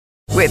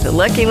With the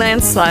Lucky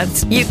Land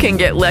Slots, you can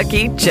get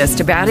lucky just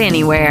about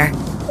anywhere.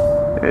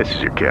 This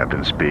is your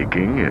captain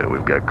speaking.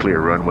 We've got clear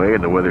runway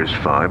and the weather's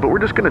fine, but we're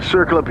just going to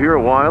circle up here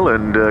a while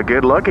and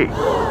get lucky.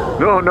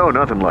 No,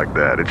 nothing like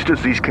that. It's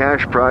just these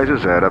cash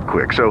prizes add up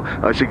quick. So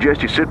I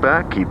suggest you sit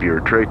back, keep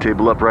your tray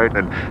table upright,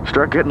 and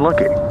start getting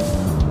lucky.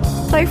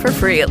 Play for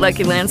free at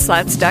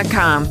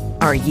LuckyLandSlots.com.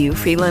 Are you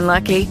feeling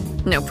lucky?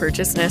 No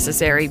purchase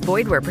necessary.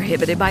 Void where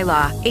prohibited by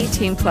law.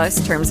 18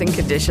 plus terms and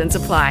conditions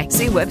apply.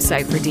 See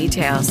website for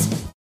details.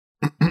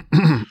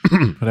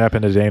 What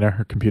happened to Dana?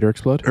 Her computer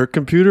exploded? Her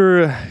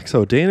computer.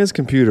 So Dana's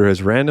computer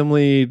has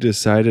randomly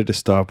decided to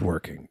stop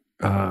working.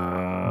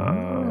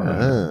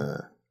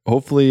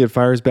 Hopefully it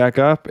fires back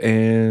up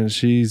and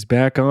she's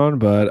back on.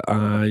 But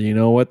you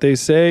know what they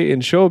say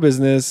in show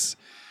business.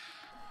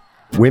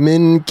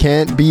 Women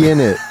can't be in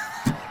it.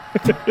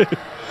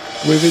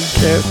 Women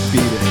can't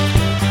beat it.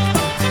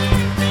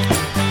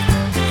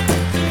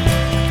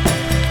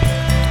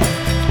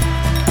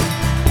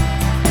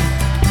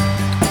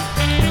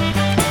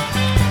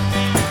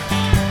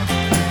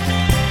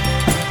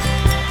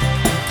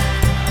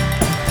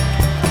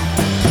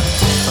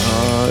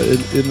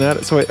 In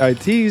that, so I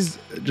teased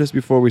just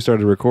before we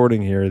started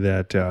recording here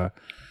that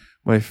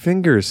my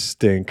fingers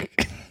stink.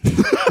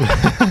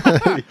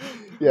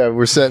 Yeah,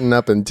 we're setting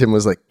up and Tim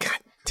was like, God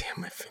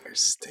damn, my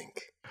fingers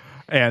stink.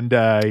 And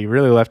he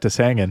really left us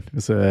hanging. It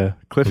was a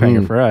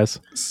cliffhanger for us.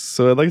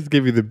 So I'd like to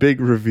give you the big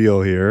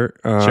reveal here.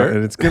 Sure.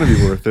 And it's going to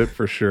be worth it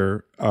for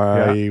sure.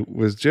 I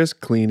was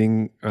just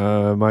cleaning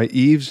my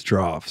eaves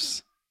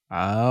troughs.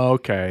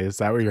 Okay. Is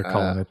that what you're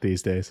calling it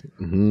these days?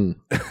 Mm-hmm.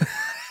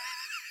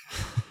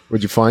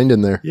 What'd you find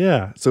in there?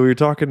 Yeah. So we were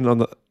talking on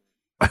the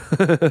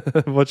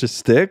a bunch of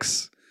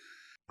sticks.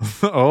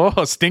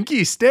 Oh,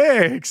 stinky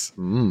sticks.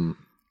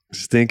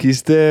 Stinky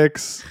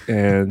sticks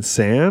and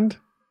sand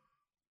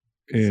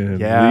and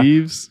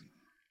leaves.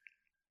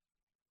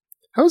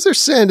 How is there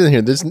sand in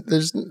here? There's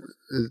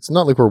it's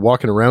not like we're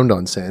walking around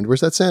on sand.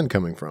 Where's that sand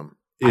coming from?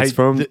 It's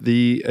from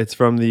the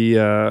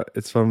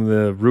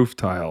roof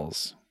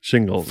tiles,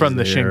 shingles. From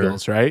the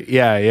shingles, right?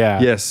 Yeah.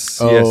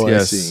 Yes. Oh,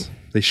 yes. I see.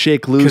 They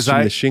shake loose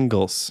from the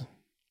shingles.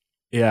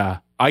 Yeah.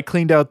 I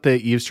cleaned out the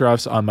eaves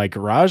troughs on my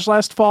garage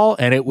last fall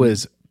and it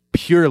was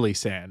purely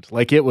sand.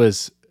 Like it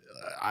was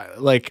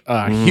like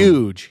a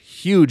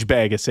huge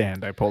bag of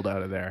sand I pulled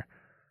out of there.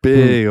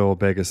 Big old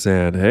bag of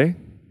sand, hey?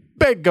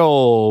 Big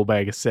old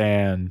bag of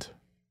sand.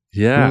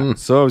 Yeah.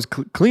 So I was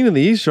cleaning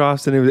the eaves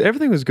troughs and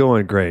everything was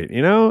going great.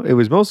 You know, it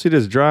was mostly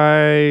just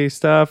dry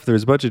stuff. There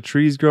was a bunch of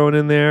trees growing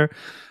in there.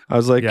 I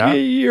was like, yeah,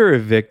 you're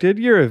evicted.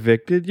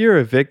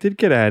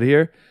 Get out of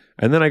here.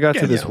 And then I got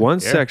to this one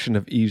section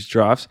of eaves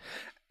troughs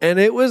and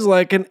it was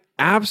like an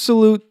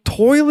absolute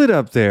toilet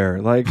up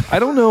there. Like, I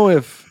don't know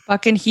if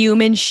fucking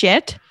human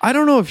shit. I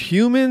don't know if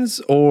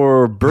humans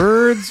or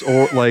birds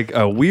or like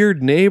a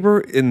weird neighbor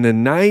in the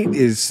night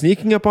is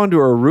sneaking up onto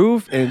our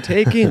roof and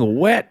taking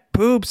wet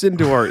poops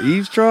into our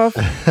eaves trough.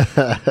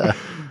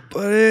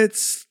 But it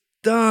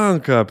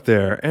stunk up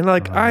there. And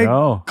like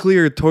I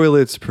clear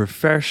toilets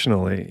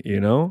professionally, you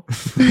know?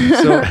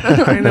 So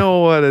I know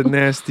what a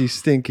nasty,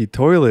 stinky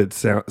toilet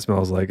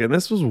smells like. And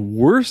this was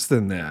worse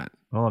than that.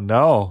 Oh,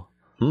 no.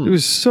 It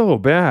was so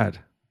bad.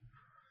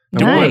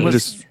 I wanted to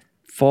just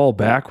fall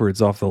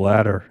backwards off the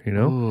ladder, you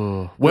know?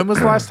 Ooh. When was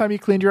the last time you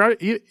cleaned your...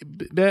 We've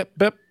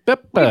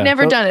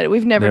never done it.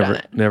 We've never done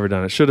it. Never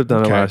done it. Should have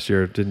done it last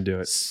year. Didn't do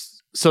it.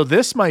 So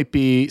this might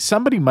be...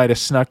 Somebody might have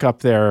snuck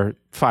up there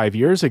 5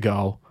 years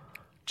ago.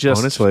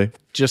 Honestly.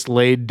 Just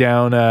laid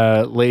down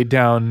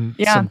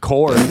some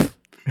cord.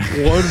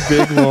 One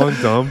big long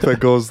dump that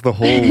goes the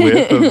whole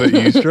width of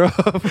the eaves trough.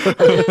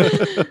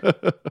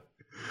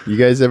 You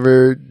guys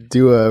ever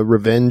do a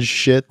revenge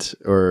shit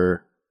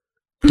or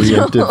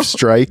preemptive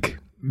strike?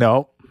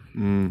 No.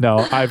 No,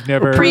 I've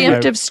never.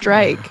 Preemptive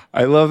strike.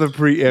 I love the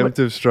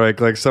preemptive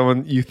strike. Like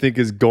someone you think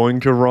is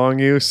going to wrong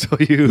you, so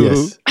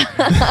you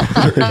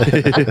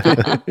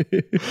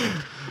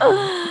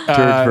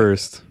turn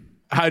first.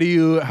 How do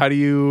you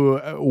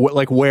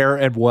like where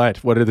and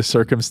what are the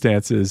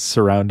circumstances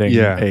surrounding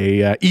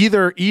a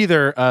either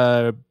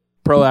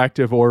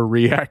proactive or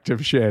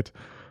reactive shit?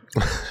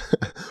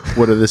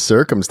 What are the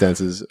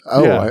circumstances?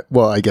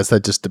 I guess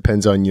that just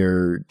depends on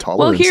your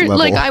tolerance level.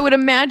 Like I would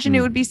imagine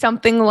it would be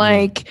something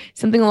like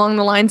something along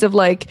the lines of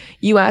like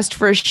you asked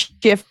for a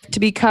shift to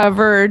be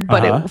covered,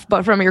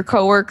 but from your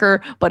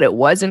coworker, but it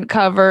wasn't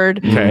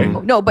covered. Okay.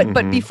 No,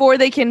 but before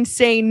they can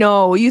say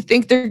no, you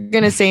think they're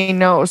gonna say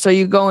no, so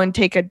you go and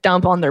take a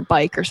dump on their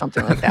bike or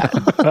something like that.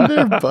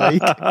 Their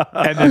bike,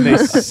 and then they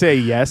say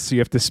yes, so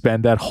you have to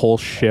spend that whole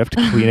shift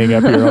cleaning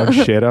up your own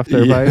shit off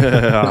their bike.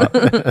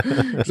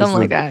 Something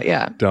like that,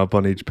 yeah. Dump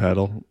on each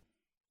pedal.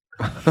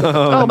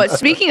 But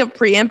speaking of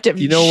preemptive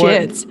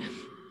shits.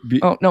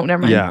 No,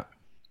 never mind. Yeah.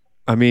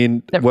 I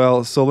mean,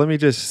 so let me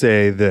just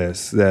say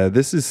this.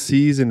 This is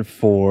season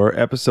 4,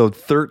 episode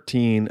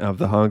 13 of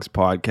the Hunks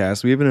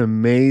podcast. We have an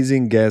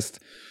amazing guest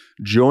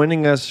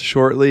joining us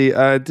shortly.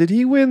 Did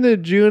he win the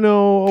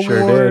Juno Award?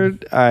 Sure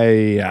did.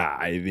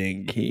 I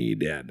think he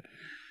did.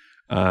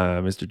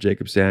 Mr.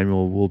 Jacob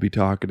Samuel. We'll be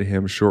talking to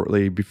him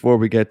shortly. Before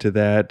we get to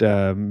that,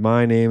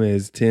 my name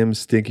is Tim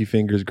Stinky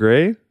Fingers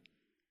Gray.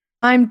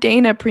 I'm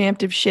Dana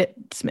Preemptive Shit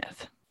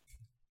Smith.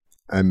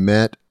 I'm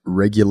Matt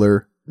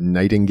Regular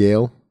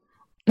Nightingale.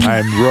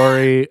 I'm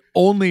Rory.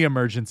 Only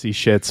emergency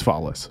shits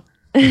follows.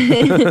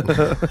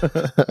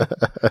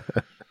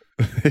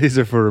 These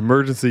are for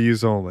emergency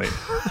use only.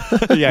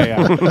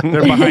 Yeah.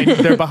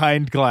 They're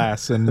behind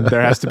glass, and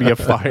there has to be a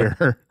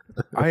fire.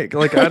 I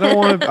don't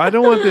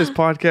want this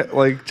podcast.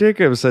 Like,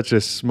 Jacob is such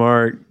a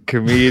smart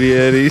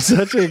comedian. He's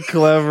such a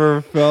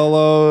clever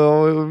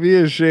fellow. It would be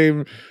a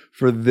shame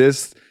for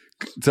this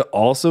to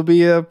also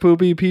be a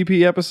poopy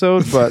pee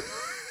episode, but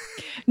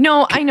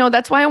No, I know.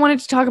 That's why I wanted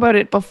to talk about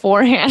it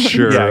beforehand.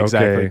 sure. Yeah,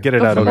 exactly. Okay. Get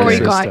it out of Before the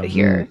we got system.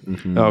 here.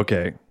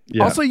 Okay.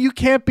 Yeah. Also, you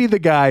can't be the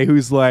guy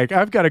who's like,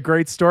 I've got a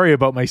great story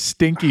about my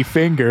stinky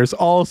fingers.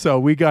 Also,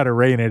 we got to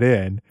rein it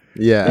in.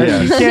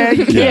 Yeah. You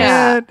Yeah.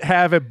 can't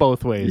have it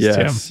both ways,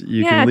 yes, Tim.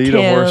 you Yeah, can lead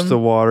a horse Tim. to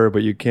water,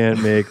 but you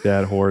can't make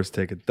that horse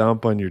take a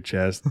dump on your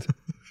chest.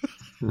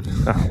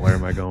 Where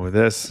am I going with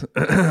this?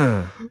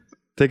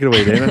 Take it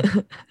away,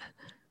 Dana.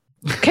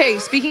 Okay,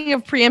 speaking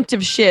of preemptive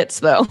shits,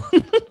 though,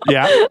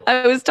 Yeah.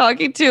 I was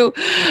talking to,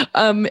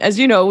 as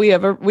you know, we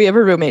have a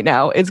roommate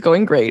now. It's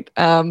going great.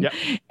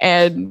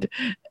 And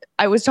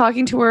I was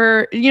talking to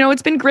her. You know,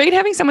 it's been great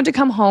having someone to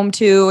come home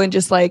to, and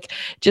just like,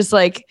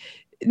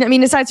 I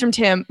mean, aside from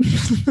Tim,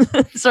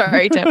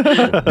 sorry, Tim,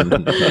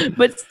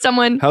 but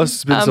someone House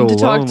has been so to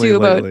talk lonely to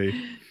about.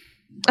 lately.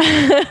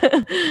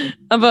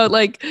 About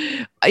like,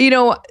 you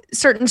know,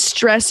 certain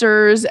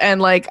stressors, and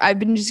like I've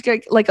been just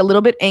like a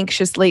little bit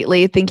anxious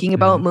lately thinking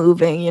about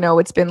moving. You know,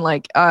 it's been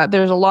like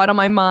there's a lot on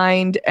my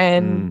mind,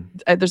 and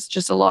there's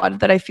just a lot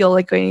that I feel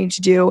like I need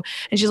to do.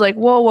 And she's like,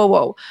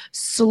 whoa,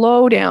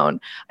 slow down.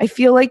 I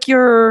feel like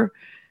you're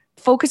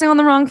focusing on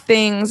the wrong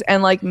things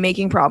and like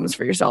making problems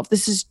for yourself.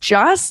 This is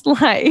just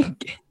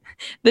like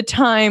the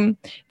time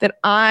that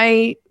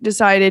I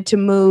decided to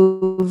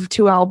move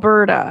to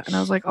Alberta. And I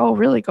was like, oh,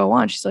 really? Go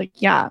on. She's like,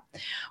 yeah.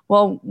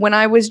 Well, when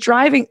I was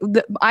driving,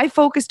 I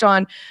focused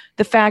on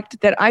the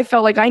fact that I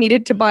felt like I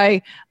needed to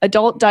buy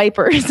adult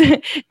diapers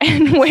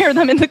and wear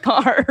them in the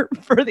car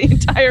for the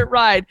entire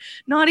ride,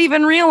 not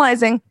even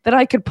realizing that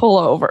I could pull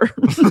over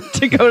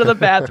to go to the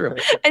bathroom.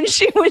 And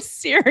she was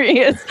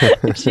serious.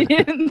 She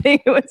didn't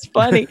think it was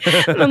funny.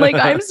 And I'm like,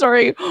 I'm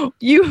sorry,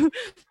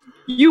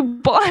 you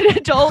bought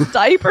adult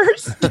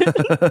diapers for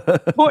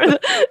the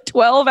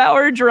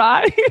 12-hour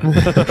drive?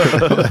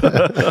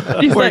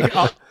 He's like,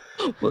 oh,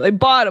 well, I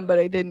bought them, but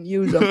I didn't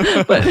use them.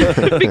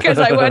 But because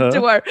I went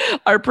to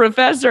our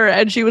professor,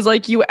 and she was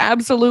like, you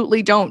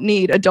absolutely don't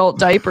need adult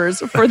diapers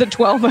for the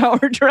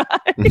 12-hour drive.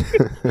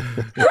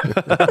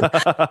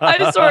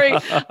 I'm sorry.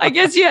 I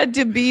guess you had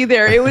to be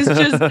there. It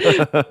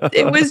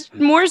was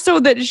more so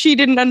that she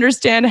didn't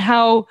understand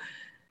how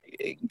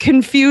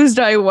confused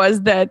I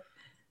was that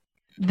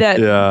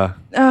Yeah.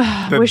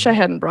 I wish I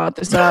hadn't brought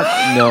this up.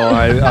 No,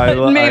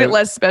 It made it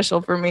less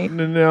special for me.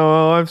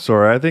 No, I'm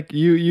sorry. I think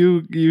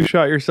you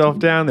shot yourself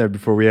down there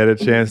before we had a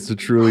chance to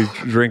truly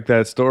drink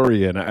that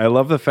story in. I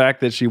love the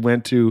fact that she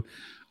went to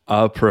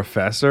a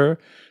professor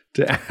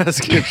to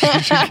ask if she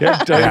should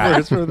get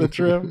diapers for the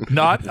trip.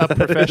 Not a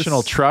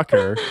professional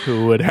trucker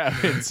who would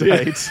have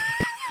insights.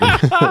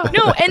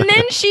 No, and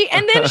then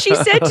she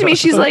said to me,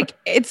 she's like,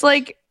 it's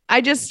like,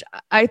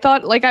 I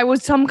thought like I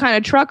was some kind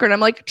of trucker, and I'm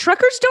like,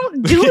 truckers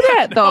don't do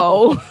that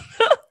though.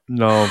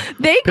 No.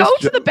 They go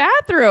to the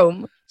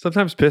bathroom.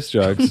 Sometimes piss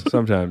jugs.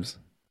 Sometimes.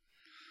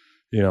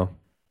 You know.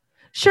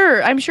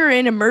 Sure, I'm sure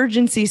in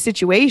emergency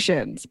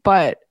situations,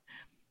 but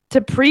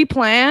to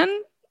pre-plan.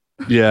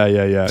 Yeah.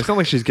 It's not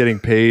like she's getting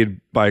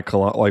paid by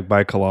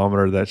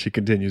kilometer that she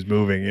continues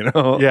moving, you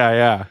know?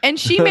 Yeah. And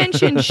she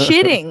mentioned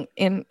shitting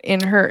in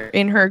her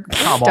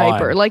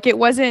diaper. on. Like it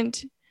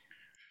wasn't.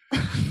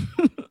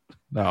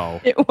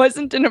 No. It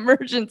wasn't an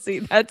emergency.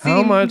 That seemed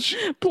How much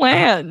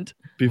planned.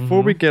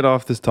 before we get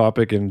off this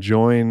topic and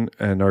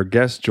our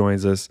guest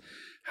joins us,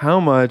 how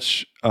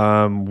much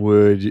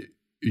would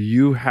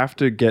you have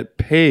to get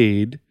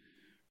paid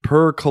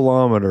per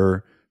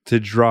kilometer to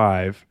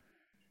drive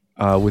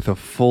with a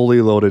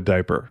fully loaded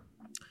diaper?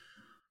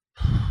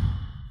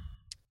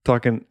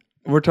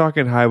 We're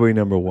talking highway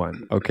number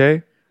 1,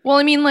 okay? Well,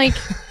 I mean, like,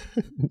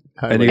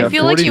 And you I got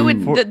feel like 40 you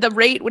would the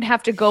rate would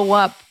have to go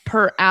up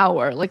per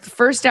hour. Like the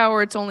first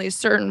hour, it's only a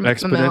certain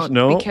amount.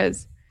 No.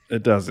 Because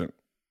It doesn't.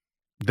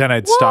 Then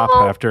I'd stop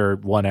Well- after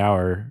 1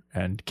 hour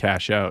and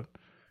cash out.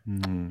 You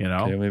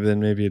know? Okay,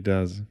 maybe it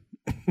does.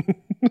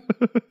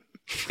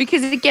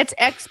 it gets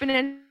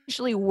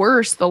exponentially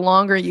worse the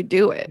longer you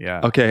do it.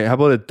 Yeah. Okay, how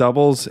about it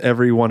doubles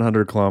every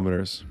 100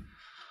 kilometers?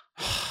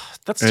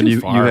 That's And too you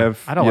far.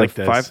 have I don't you like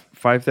have this.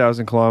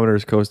 5,000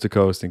 kilometers coast to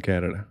coast in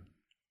Canada.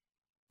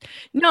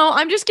 No,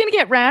 I'm just gonna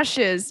get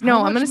rashes.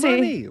 No, I'm gonna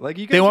say like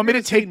you guys They are want me to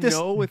gonna say take this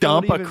no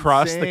without dump even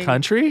across the saying-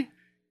 country?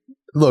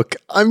 Look,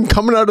 I'm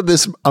coming out of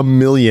this a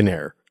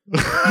millionaire.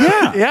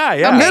 Yeah.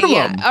 okay, minimum.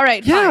 yeah. All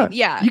right, Yeah, fine.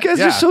 Yeah. you guys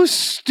Yeah. are so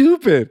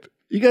stupid.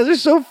 You guys are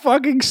so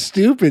fucking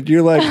stupid.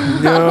 You're like,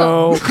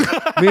 no.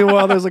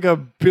 Meanwhile, there's like a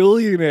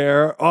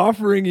billionaire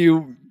offering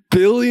you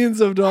billions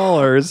of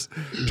dollars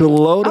to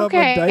load up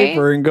a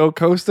diaper and go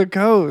coast to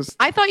coast.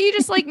 I thought you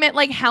just like meant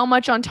like how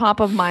much on top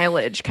of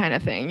mileage kind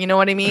of thing. You know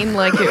what I mean?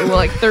 Like it was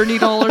like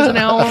 $30 an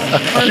hour.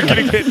 You're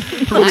gonna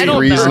get I don't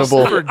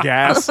reasonable. know. for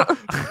gas.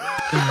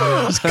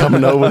 Just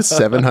coming out with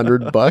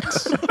 $700.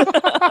 That's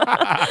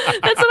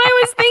what I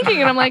was thinking,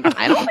 and I'm like,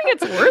 I don't think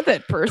it's worth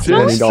it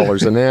personally.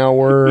 $20 an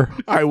hour.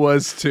 I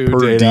was too,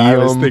 Per Dana. I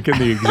was diem. thinking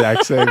the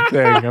exact same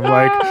thing. I'm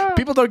like,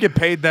 people don't get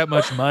paid that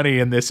much money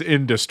in this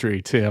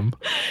industry, Tim.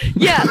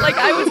 Yeah, like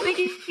I was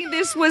thinking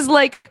this was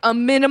like a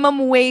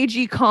minimum wage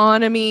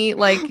economy,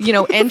 like, you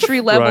know,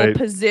 entry level Right.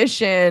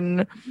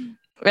 position.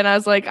 And I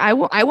was like,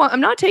 I'm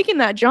not taking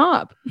that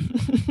job.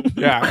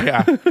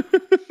 Yeah.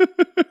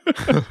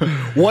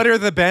 What are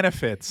the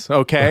benefits?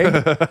 Okay.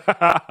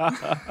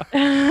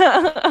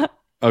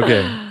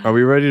 Okay, are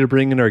we ready to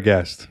bring in our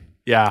guest?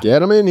 Yeah. Get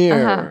them in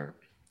here.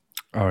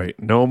 Uh-huh. All right,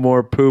 no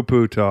more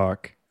poo-poo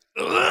talk.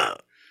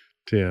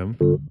 Tim.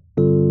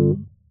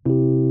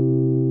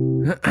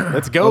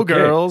 Let's go, Okay.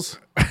 girls.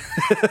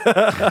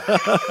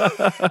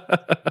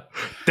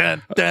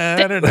 Dun, dun,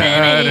 dun, dun,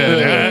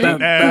 dun,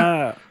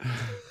 dun.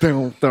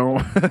 Dun, dun.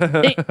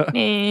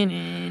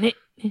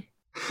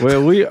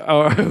 Well, we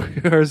are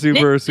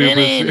super.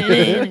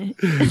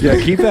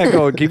 Yeah, keep that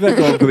going. Keep that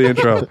going for the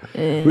intro.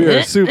 We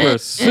are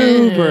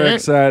super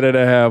excited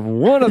to have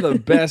one of the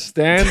best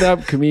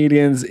stand-up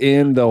comedians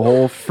in the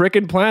whole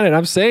freaking planet.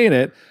 I'm saying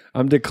it.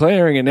 I'm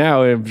declaring it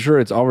now. I'm sure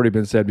it's already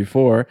been said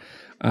before.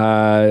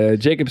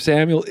 Jacob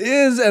Samuel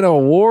is an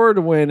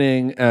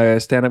award-winning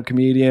stand-up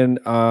comedian.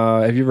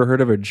 Have you ever heard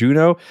of a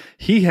Juno?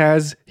 He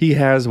has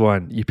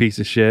one, you piece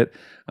of shit.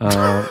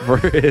 For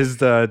his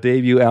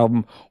debut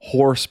album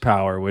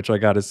Horsepower, which I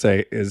gotta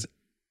say is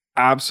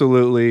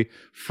absolutely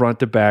front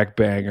to back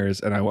bangers,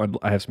 and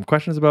I have some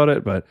questions about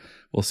it, but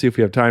we'll see if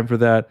we have time for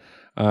that.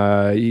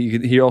 You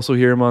can also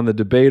hear him on The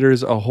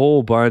Debaters a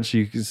whole bunch.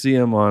 You can see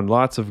him on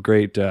lots of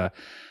great the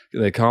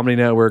Comedy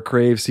Network,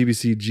 Crave,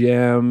 CBC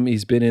Gem.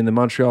 He's been in the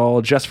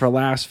Montreal Just for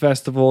Laughs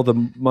Festival, the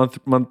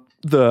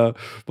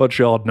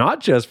Montreal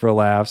Not Just for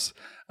Laughs,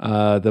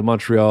 the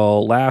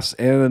Montreal Laughs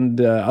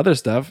and other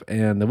stuff,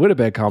 and the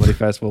Winnipeg Comedy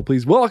Festival.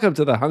 Please welcome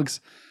to the Hunks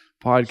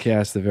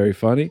Podcast, the very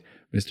funny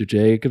Mr.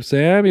 Jacob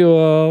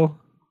Samuel.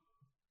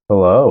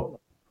 Hello.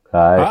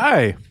 Hi.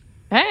 Hi.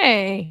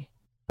 Hey.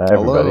 Hi,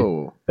 everybody.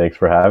 Hello. Thanks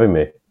for having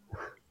me.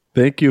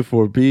 Thank you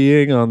for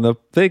being on the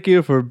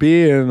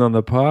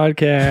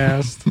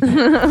podcast.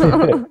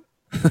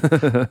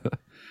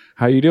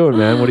 How you doing,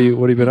 man? What have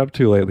you been up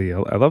to lately?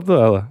 I love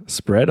the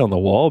spread on the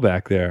wall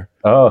back there.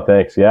 Oh,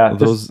 thanks. Yeah,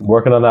 Those- just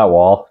working on that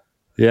wall.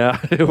 Yeah,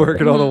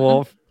 working on the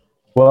wall.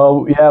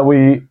 Well, yeah,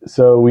 we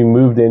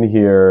moved in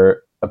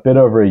here a bit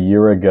over a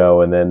year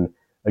ago, and then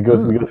we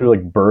go through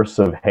like bursts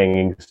of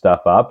hanging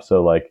stuff up.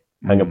 So like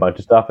hang a bunch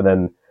of stuff, and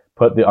then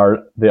put the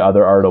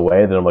other art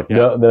away. Then I'm like,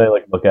 no. Then I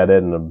like look at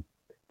it and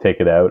take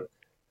it out,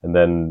 and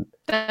then.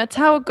 That's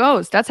how it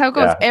goes.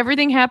 Yeah.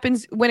 Everything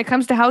happens when it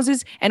comes to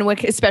houses, and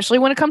especially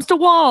when it comes to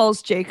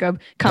walls,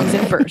 Jacob, comes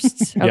in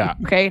bursts. Yeah.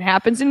 Okay. It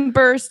happens in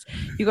bursts.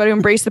 You got to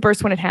embrace the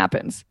burst when it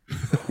happens.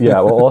 Yeah.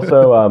 Well,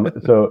 also,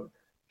 so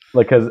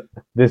like, because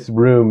this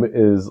room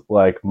is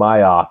like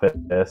my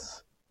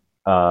office,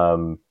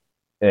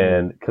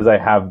 and because I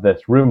have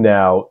this room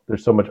now,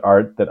 there's so much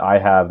art that I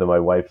have that my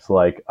wife's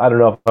like, I don't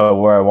know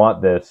where I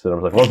want this, and I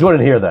was like, well, do it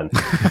in here then.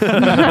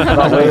 I'm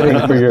not waiting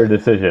for your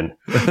decision.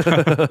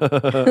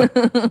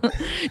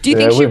 Do you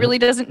think she really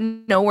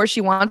doesn't know where she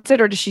wants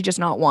it, or does she just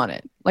not want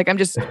it? Like, I'm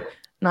just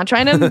not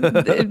trying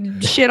to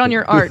shit on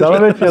your art. Some of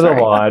Jacob. it she doesn't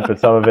want, but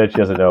some of it she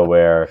doesn't know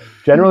where.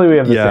 Generally, we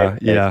have the same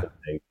taste, I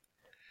think.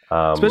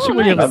 Especially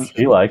when you have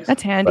she likes.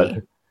 That's handy.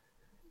 but-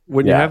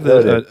 when you Yeah, have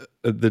it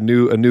a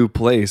new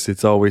place,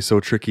 it's always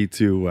so tricky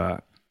to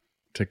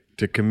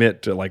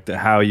commit to like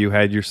how you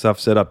had your stuff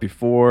set up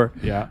before.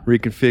 Yeah.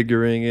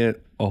 Reconfiguring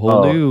it, a whole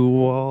Oh. new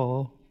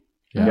wall.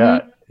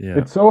 Yeah. Yeah.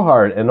 It's so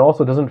hard, and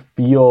also doesn't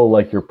feel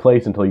like your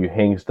place until you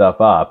hang stuff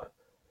up.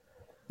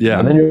 Yeah.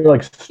 And then you're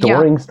like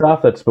storing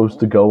stuff that's supposed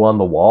to go on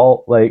the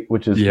wall, like,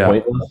 which is Yeah.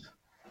 pointless.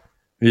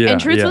 Yeah.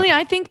 And truthfully,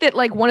 I think that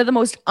like one of the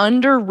most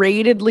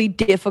underratedly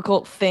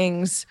difficult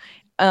things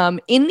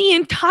in the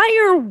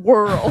entire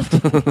world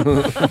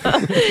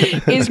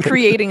is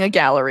creating a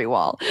gallery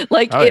wall.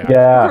 Like Oh, it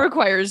yeah.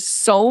 requires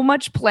so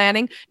much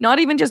planning, not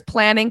even just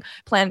planning,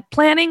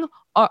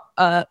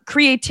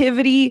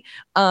 creativity,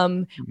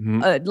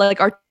 Mhm.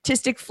 like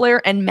artistic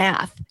flair and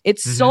math.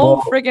 It's so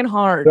Well, friggin'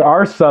 hard. There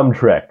are some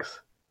tricks.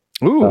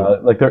 Ooh.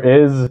 Like there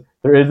is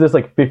this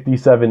like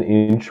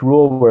 57-inch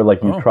rule where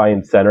like you Oh. try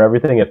and center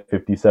everything at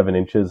 57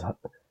 inches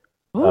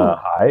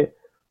high.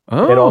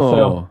 And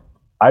also,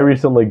 I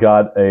recently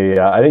got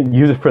I didn't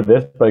use it for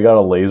this, but I got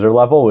a laser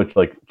level, which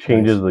like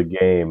changes the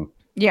game.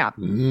 Yeah,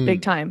 Mm.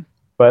 big time.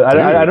 But I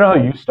don't know how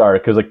you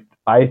start, because like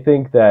I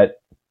think that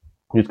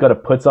you just got to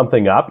put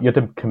something up. You have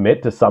to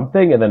commit to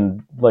something, and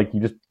then like you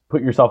just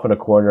put yourself in a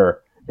corner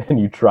and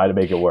you try to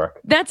make it work.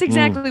 That's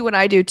exactly what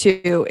I do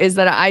too, is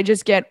that I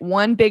just get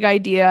one big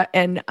idea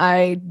and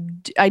I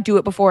do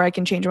it before I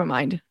can change my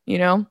mind, you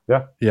know?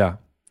 Yeah.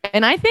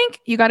 And I think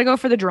you got to go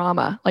for the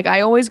drama. Like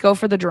I always go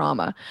for the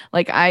drama.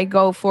 Like I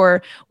go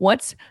for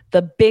what's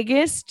the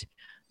biggest,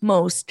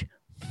 most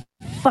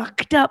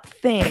fucked up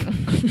thing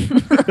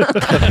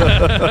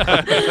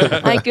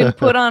I could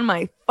put on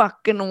my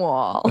fucking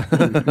wall.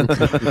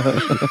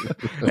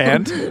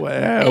 And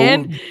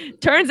And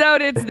turns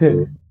out it's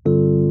big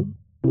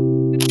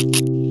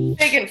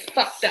and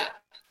fucked up.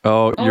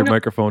 Oh, your no.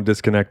 microphone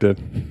disconnected.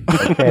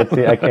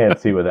 I can't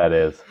see what that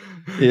is.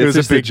 It's was a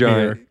just a big giant.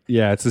 mirror.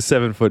 Yeah, it's a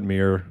 7-foot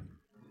mirror.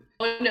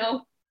 Oh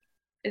no.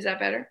 Is that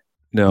better?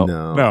 No.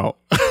 no.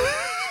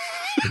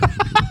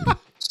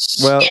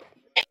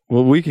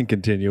 Well, we can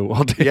continue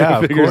while Dave Yeah,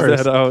 of figures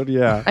course. that out.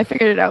 Yeah. I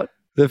figured it out.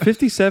 The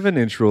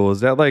 57-inch rule,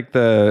 is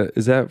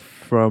that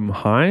from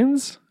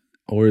Heinz?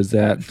 Or is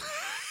that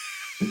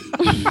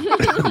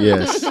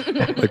Yes.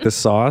 like the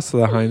sauce,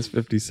 the Heinz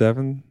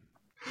 57?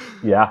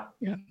 Yeah,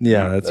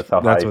 Yeah, that's how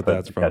that's high what you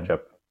that's put from.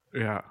 ketchup.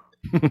 Yeah.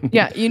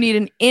 Yeah, you need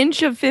an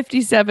inch of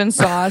 57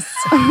 sauce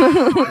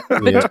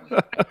Yeah.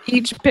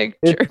 each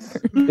picture.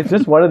 It's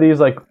just one of these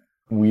like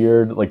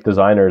weird like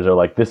designers are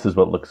like, this is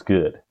what looks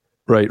good.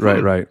 Right.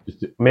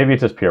 Maybe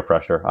it's just peer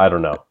pressure. I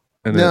don't know.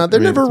 And No, then- they're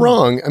I mean, never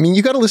wrong. I mean,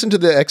 you got to listen to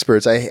the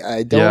experts.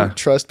 I don't Yeah.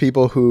 trust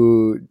people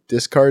who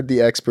discard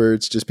the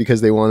experts just because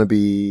they want to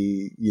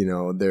be, you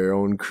know, their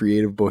own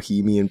creative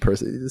bohemian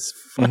person. It's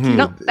fucking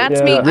No, that's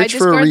Yeah. me. Rich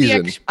for a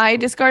reason. I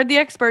discard the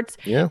experts.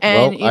 Yeah.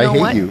 And well, you I know hate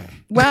what? you.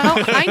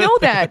 Well, I know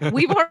that.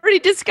 We've already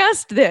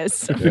discussed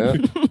this. Yeah.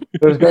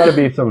 There's got to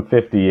be some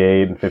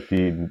 58 and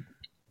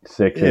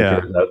 56 Yeah.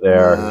 inches out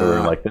there who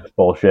are like, this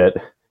bullshit.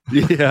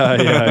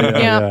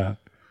 Yeah.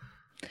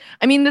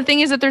 I mean, the thing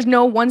is that there's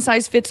no one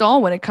size fits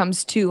all when it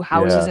comes to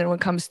houses Yeah. and when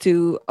it comes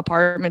to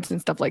apartments and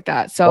stuff like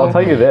that. Well, So I'll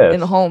tell you this. in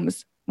the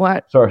homes,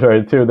 what?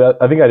 Sorry. Too. That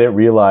I think I didn't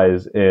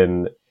realize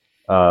in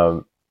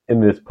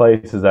this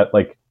place is that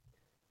like,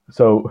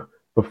 so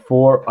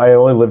before I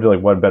only lived in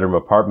like 1-bedroom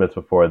apartments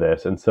before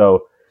this, and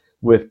so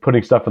with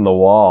putting stuff in the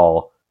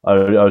wall, I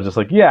was just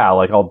like, yeah,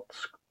 like I'll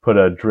put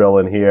a drill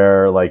in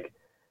here. Like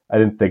I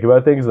didn't think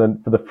about things. And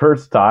then for the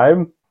first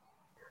time,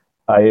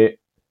 I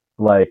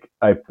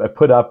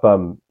put up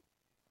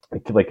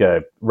like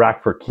a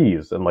rack for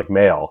keys and like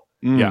mail.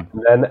 Yeah.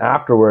 And then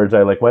afterwards,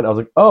 I was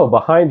like, oh,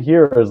 behind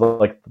here is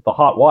like the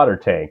hot water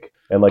tank,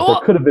 and like Oh.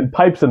 there could have been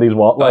pipes in these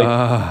walls. Like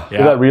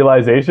Yeah. that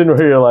realization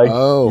where you're like,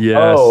 Oh.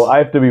 Yes. oh, I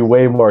have to be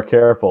way more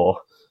careful.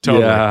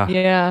 Totally. Yeah.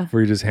 Yeah.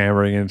 Were you just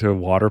hammering into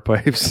water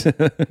pipes?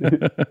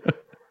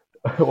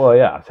 Well,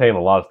 yeah, it's hanging a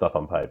lot of stuff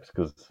on pipes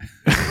because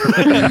they're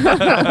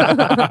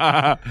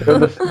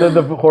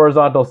the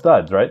horizontal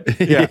studs, right?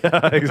 Yeah,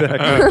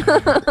 exactly.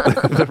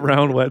 The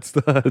round wet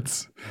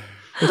studs.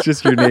 It's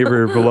just your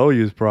neighbor below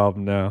you's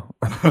problem now.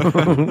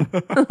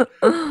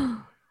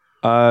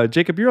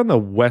 Jacob, you're on the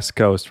West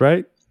Coast,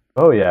 right?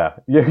 Oh yeah,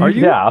 Are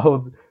you? Yeah,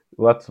 well,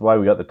 that's why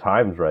we got the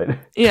times right.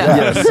 Yeah.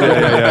 Yes.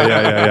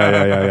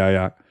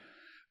 Yeah.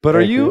 But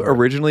are you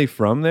originally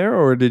from there,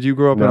 or did you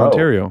grow up in No.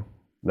 Ontario?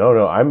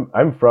 No,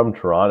 I'm from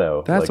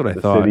Toronto. That's what I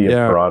the thought, City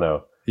yeah. of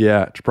Toronto.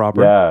 Yeah, it's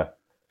proper. Yeah.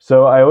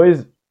 So I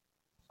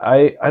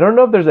don't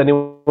know if there's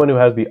anyone who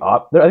has I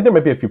think there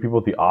might be a few people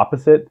with the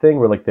opposite thing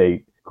where like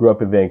they grew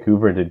up in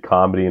Vancouver and did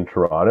comedy in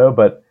Toronto,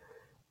 but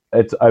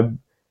it's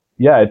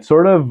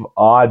sort of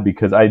odd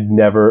because I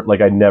never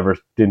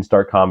didn't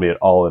start comedy at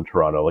all in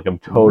Toronto. Like I'm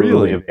totally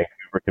Really? a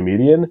Vancouver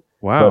comedian,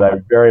 Wow. but I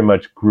very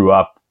much grew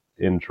up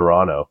in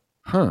Toronto.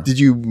 Huh. Did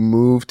you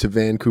move to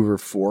Vancouver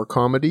for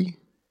comedy?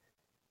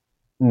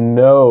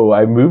 No,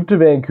 I moved to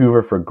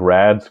Vancouver for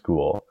grad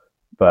school,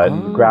 but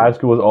Oh. grad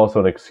school was also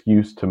an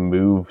excuse to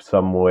move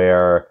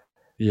somewhere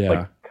Yeah.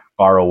 like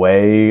far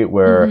away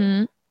where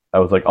Mhm. I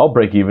was like, I'll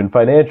break even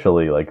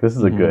financially. Like this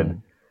is a good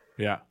Mhm.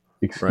 Yeah.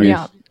 excuse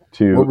Yeah.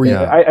 to. What were you-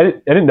 I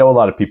didn't know a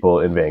lot of people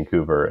in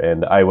Vancouver,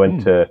 and I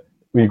went to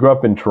when you grow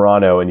up in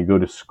Toronto and you go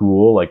to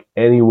school like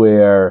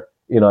anywhere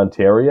in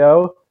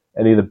Ontario,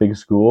 any of the big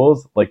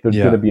schools, like there's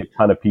Yeah. going to be a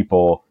ton of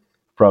people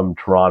from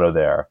Toronto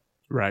there.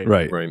 Right.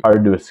 Right. Right.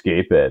 Hard to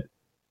escape it.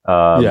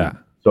 Yeah.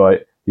 So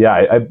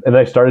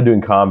I started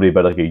doing comedy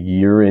about like a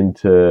year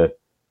into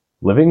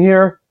living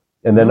here.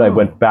 And then I Oh.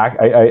 went back,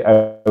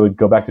 I would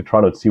go back to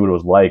Toronto and see what it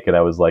was like. And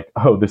I was like,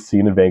 oh, this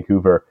scene in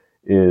Vancouver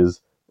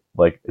is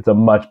like, it's a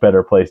much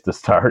better place to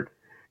start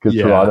because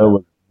Yeah. Toronto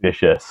was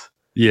vicious.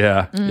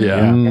 Yeah.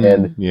 Yeah.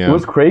 And Yeah. it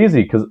was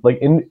crazy because like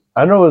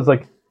I don't know, it was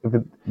like,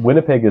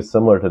 Winnipeg is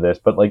similar to this,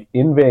 but like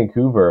in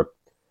Vancouver,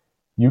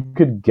 you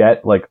could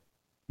get like,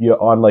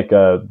 on like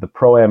the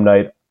Pro-Am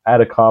night at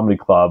a comedy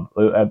club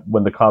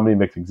when the Comedy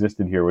Mix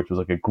existed here, which was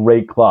like a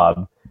great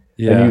club.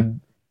 Yeah. And you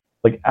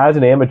like as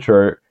an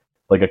amateur,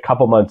 like a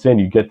couple months in,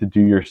 you get to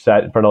do your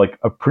set in front of like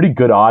a pretty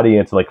good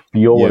audience and like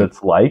feel what Yeah.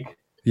 it's like.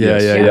 Yeah.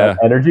 Yes. Yeah. Yeah. Yeah. That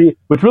energy,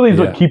 which really is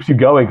Yeah. what keeps you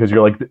going because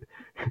you're like,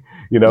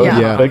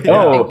 Yeah. like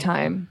Big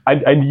time.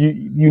 and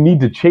you need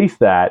to chase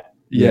that.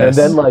 Yes.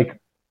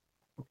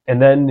 And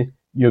then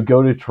you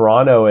go to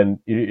Toronto and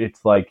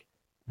it's like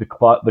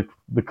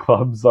the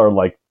clubs are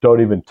like,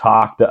 don't even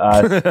talk to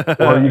us,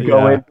 or you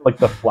go Yeah. in like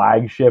the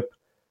flagship,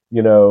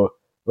 you know,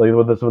 like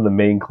with some of the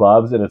main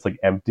clubs, and it's like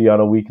empty on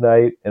a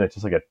weeknight, and it's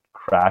just like a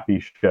crappy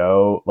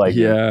show. Like,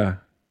 Yeah.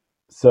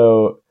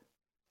 so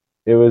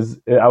I was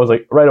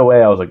like, right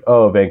away, I was like,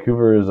 oh,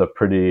 Vancouver is a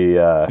pretty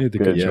had the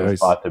good good choice.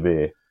 spot to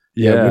be.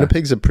 Yeah,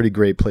 Winnipeg's a pretty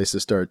great place to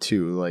start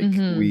too. Like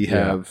Mhm. we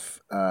Yeah. have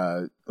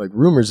like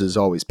Rumors is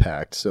always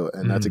packed, so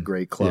and that's a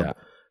great club. Yeah.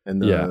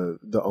 And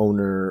the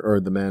owner or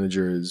the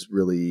manager is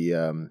really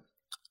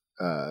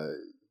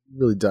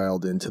really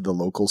dialed into the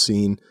local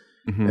scene.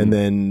 Mhm. And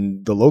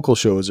then the local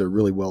shows are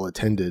really well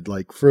attended.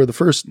 Like for the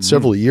first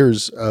several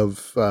years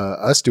of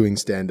us doing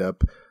stand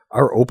up,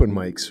 our open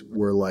mics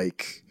were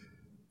like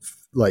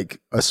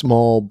a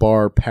small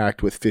bar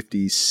packed with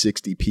 50,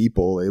 60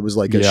 people. It was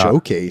like a Yeah.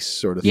 showcase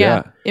sort of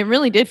Yeah, thing. it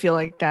really did feel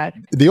like that.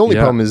 The only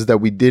Yeah. problem is that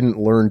we didn't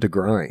learn to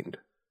grind.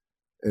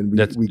 And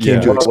That's- we came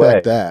yeah. to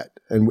expect Away. that.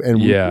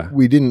 And Yeah.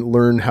 we didn't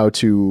learn how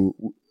to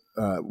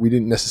we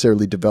didn't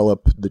necessarily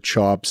develop the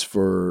chops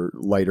for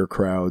lighter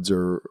crowds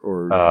or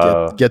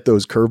get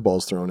those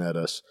curveballs thrown at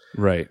us.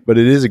 Right. But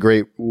it is a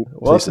great Well,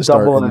 place it's to a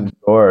start. double-edged And,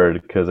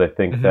 sword because I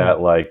think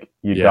that like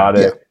you Yeah. got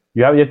it.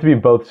 Yeah. You have to be in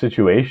both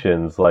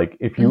situations. Like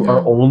if you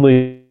are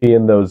only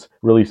in those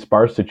really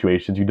sparse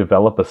situations, you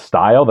develop a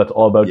style that's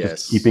all about Yes.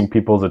 just keeping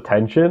people's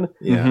attention,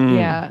 yeah. Mhm.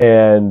 Yeah.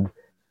 and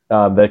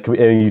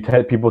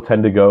people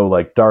tend to go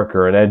like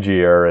darker and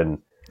edgier, and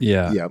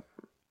Yeah. Yeah.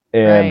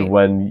 Right.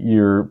 when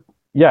you're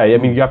I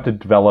mean you have to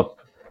develop.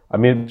 I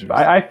mean,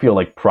 I feel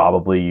like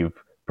probably you've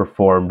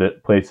performed at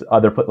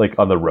like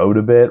on the road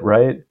a bit,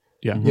 right?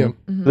 Yeah. Yeah.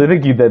 Mhm. So I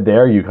think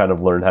you kind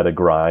of learn how to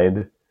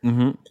grind.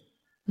 Mhm.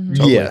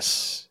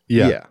 Yes.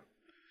 Yeah.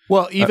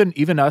 Well,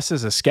 even us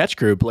as a sketch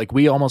group, like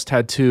we almost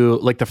had to,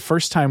 like the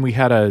first time we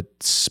had a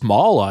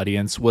small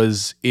audience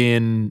was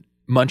in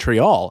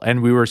Montreal,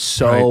 and we were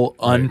so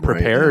Right,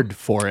 unprepared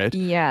for it.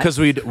 Yeah. Because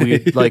we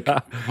like,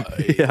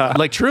 Yeah.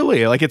 like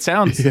truly, like it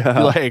sounds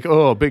Yeah. like,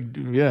 oh, big,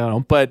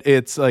 but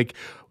it's like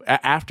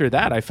after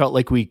that, I felt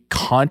like we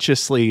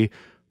consciously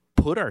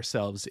put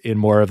ourselves in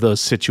more of those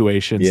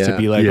situations to Yeah.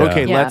 be like, Yeah.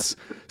 okay, Yeah. let's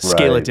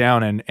scale Right. it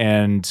down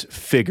and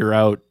figure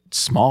out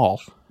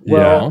small.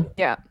 Well,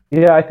 Yeah.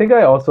 Yeah, I think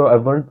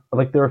I've learned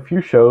like there are a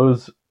few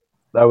shows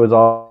I was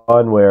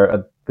on where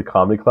at the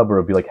comedy club where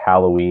it would be like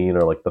Halloween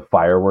or like the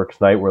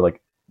fireworks night where like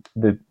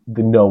the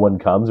no one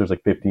comes. There's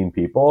like 15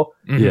 people,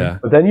 Yeah.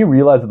 but then you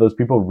realize that those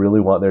people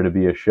really want there to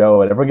be a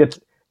show, and everyone gets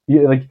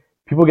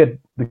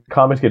the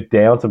comics get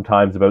down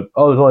sometimes about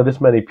there's only this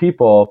many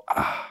people,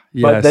 but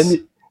Yes.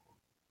 then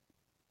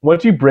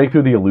once you break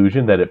through the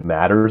illusion that it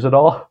matters at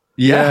all,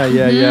 yeah.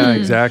 Mhm.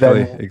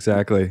 Exactly. Then-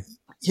 Exactly.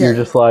 you're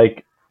just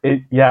like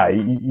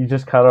you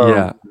just kind of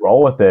Yeah.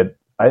 roll with it.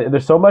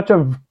 There's so much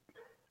of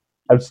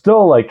I'm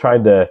still like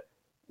trying to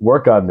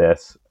work on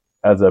this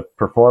as a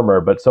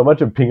performer, but so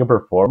much of being a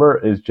performer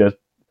is just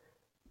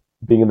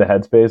being in the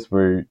headspace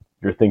where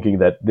you're thinking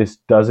that this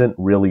doesn't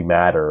really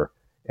matter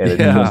and it's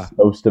Yeah. just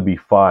supposed to be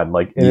fun.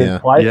 Like and it Yeah.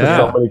 applies Yeah.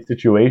 to so many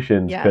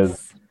situations because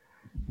Yes.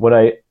 when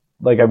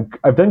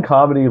I've done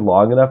comedy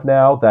long enough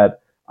now that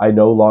I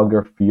no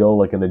longer feel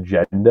like an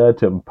agenda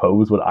to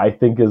impose what I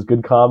think is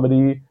good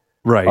comedy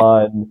Right.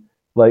 on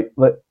like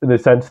in the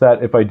sense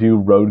that if I do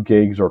road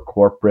gigs or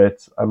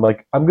corporates,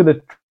 I'm gonna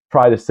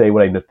try to say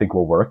what I think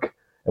will work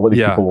and what these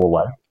Yeah. people will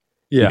like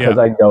yeah. because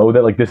I know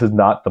that like this is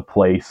not the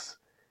place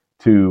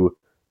to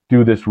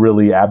do this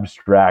really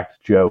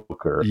abstract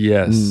joke or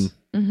Yes.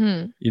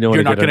 Mm-hmm. You know,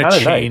 You're not get going a- to Kinda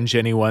nice. change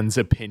anyone's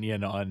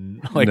opinion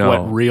on like No.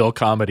 what real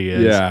comedy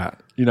is. Yeah.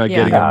 You're not Yeah.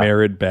 getting Yeah. a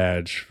merit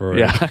badge for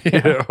Yeah. it.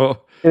 You know?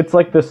 it's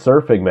like the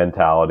surfing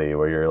mentality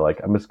where you're like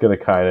I'm just gonna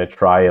kind of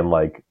try and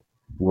like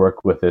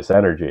work with this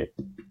energy.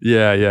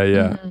 Yeah. Yeah.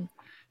 Yeah. Mhm.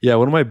 Yeah,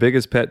 one of my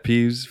biggest pet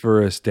peeves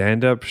for a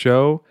stand-up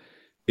show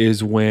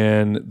is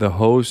when the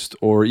host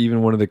or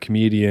even one of the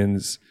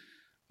comedians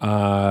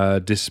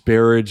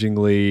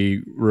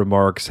disparagingly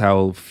remarks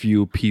how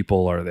few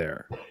people are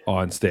there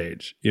on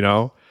stage. You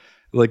know,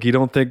 like you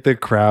don't think the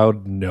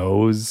crowd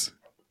knows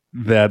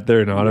that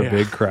they're not a Yeah.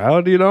 big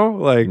crowd. You know,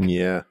 like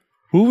Yeah.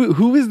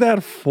 who is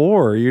that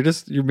for?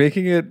 You're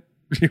making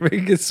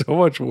it so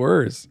much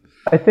worse.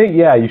 I think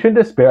you shouldn't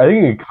despair. I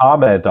think you can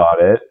comment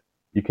on it.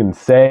 You can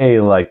say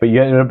like, but you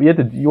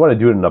want to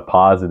do it in a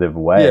positive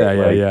way. Yeah,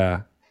 yeah, Like,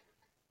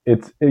 yeah.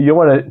 you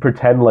want to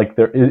pretend like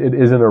it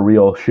isn't a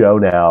real show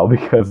now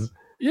because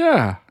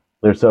Yeah.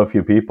 there's so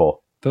few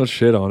people. Don't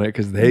shit on it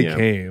because they Yeah.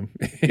 came.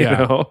 You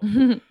Yeah.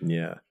 know?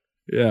 Yeah.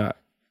 Yeah.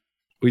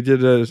 We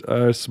did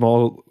a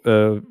small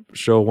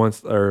show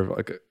once or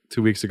like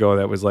 2 weeks ago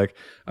that was like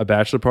a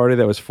bachelor party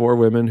that was 4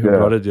 women who Yeah.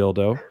 brought a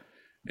dildo.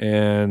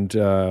 And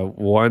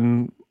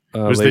one It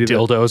was the lady that-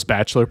 dildo's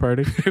bachelor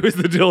party. it was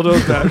the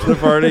dildo's bachelor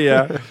party,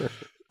 yeah.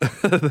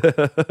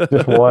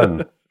 Just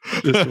one.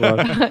 Just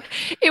one.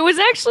 It was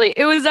actually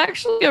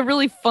a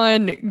really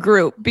fun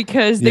group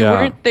because they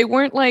Yeah.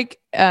 weren't like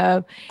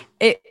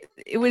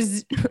it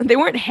was they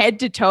weren't head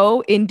to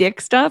toe in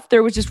dick stuff.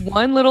 There was just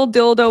one little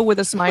dildo with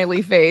a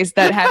smiley face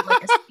that had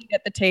like a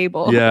get the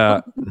table.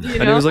 Yeah. You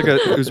And it know? was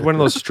it was one of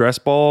those stress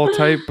ball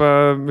type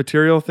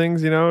material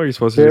things, you're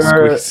supposed to just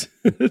They're-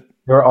 squeeze.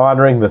 You're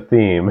honoring the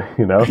theme,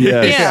 you know?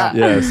 Yes. Yeah.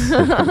 Yes.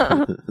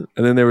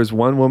 And then there was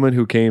one woman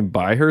who came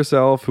by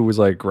herself who was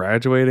like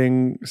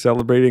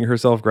celebrating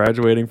herself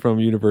graduating from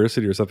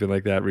university or something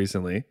like that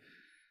recently.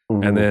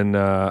 Mhm. And then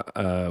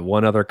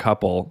one other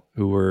couple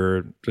who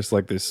were just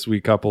like this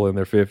sweet couple in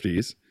their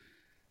 50s.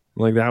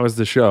 Like that was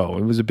the show.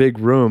 It was a big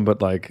room,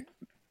 but like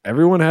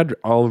everyone had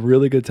a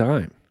really good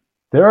time.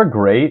 There are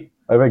great.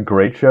 I've had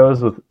great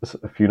shows with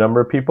a few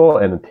number of people,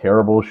 and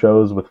terrible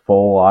shows with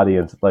full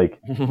audience. Like,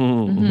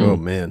 Oh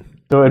man.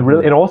 so it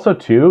really, and also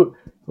too,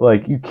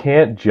 like you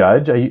can't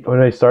judge.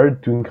 When I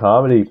started doing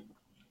comedy,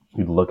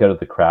 you'd look out at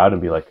the crowd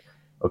and be like,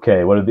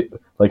 okay, what are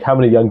how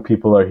many young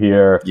people are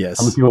here? Yes,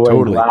 How many people wearing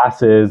totally.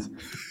 glasses?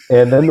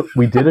 And then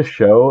we did a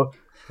show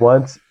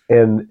once,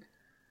 and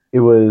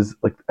it was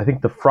like, I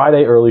think the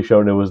Friday early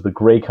show, and it was the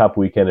Grey Cup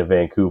weekend in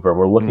Vancouver.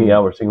 We're looking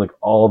out, we're seeing like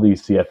all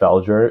these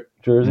CFL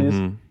jerseys,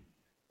 Mhm.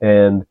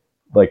 and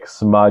like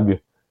smug,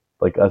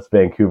 like us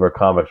Vancouver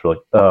comics were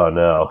like, oh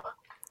no.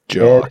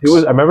 And it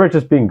was, I remember it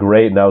just being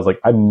great, and I was like,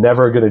 I'm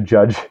never going to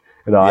judge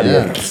an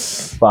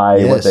audience by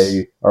what Yes.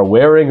 they are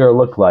wearing or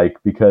look like,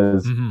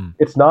 because Mhm.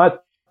 it's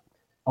not,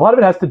 a lot of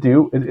it has to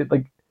do,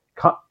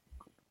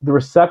 the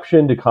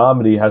reception to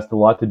comedy has a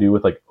lot to do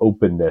with like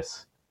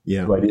openness,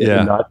 Yeah. right? Yeah.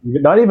 And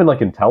not even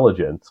like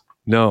intelligence,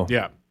 No.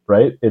 Yeah.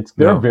 right? They're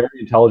No. very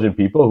intelligent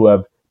people who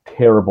have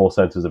terrible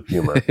senses of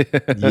humor.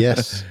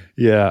 Yes.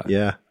 Yeah.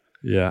 Yeah.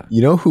 Yeah.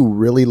 You know who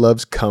really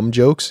loves cum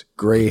jokes?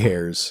 Gray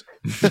hairs.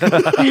 It's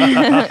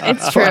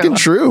It's true. fucking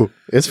true.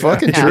 It's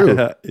fucking Yeah. true.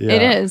 Yeah.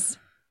 It is.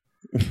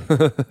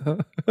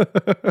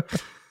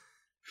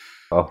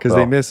 Because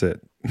they miss it.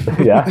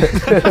 Yeah.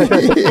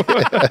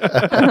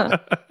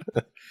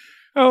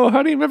 Oh,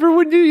 honey, remember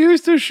when you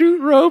used to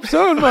shoot ropes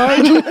on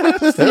mine?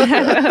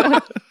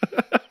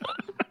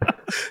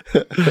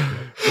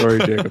 Sorry,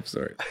 Jacob.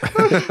 Sorry.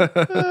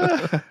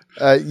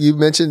 You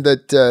mentioned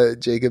that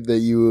Jacob, that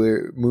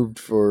you moved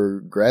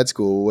for grad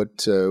school.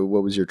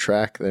 What was your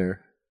track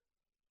there?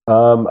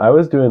 I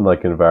was doing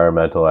like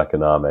environmental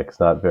economics,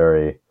 not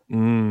very.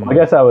 Mm. I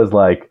guess I was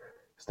like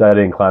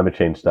studying climate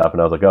change stuff, and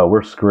I was like, "Oh,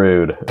 we're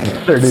screwed."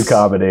 Their new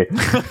comedy.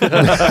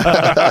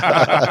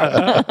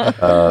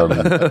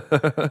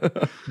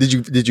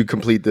 Did you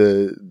complete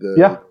the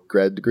Yeah.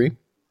 grad degree?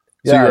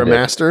 So Yeah, you're I a did.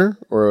 master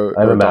or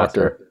I'm or a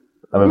doctor? master.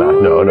 I'm a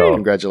master. No.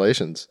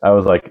 Congratulations. I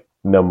was like,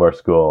 no more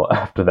school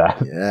after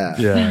that. Yeah.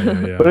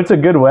 Yeah. But it's a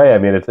good way. I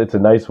mean, it's a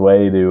nice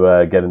way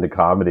to get into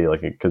comedy,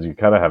 like because you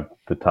kind of have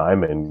the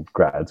time in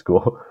grad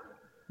school.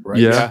 Right.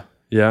 Yeah.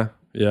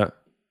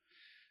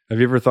 Have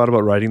you ever thought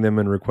about writing them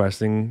and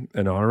requesting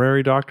an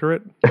honorary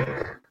doctorate?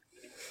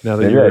 Now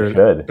that Maybe you're I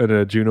should.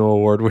 a Juno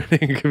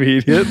Award-winning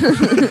comedian,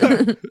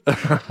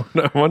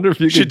 I wonder if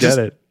you could Should get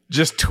it.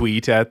 Just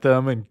tweet at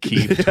them and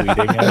keep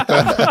tweeting at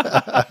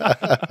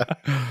them.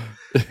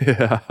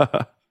 Yeah.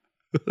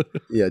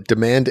 Yeah.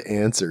 Demand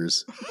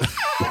answers.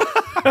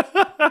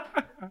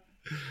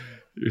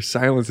 Your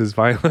silence is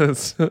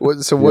violence. What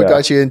Yeah.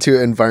 got you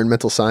into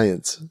environmental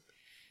science?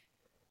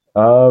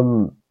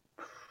 Well,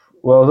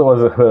 it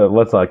was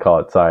let's not call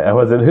it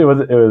science.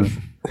 It was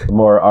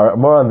more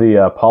on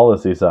the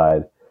policy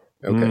side.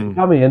 Okay. Mm.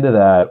 Got me into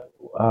that.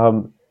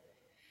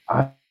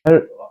 I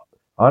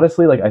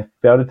honestly, like, I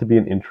found it to be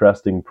an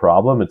interesting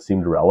problem. It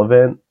seemed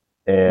relevant,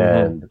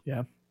 and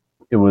Yeah.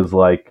 it was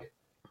like,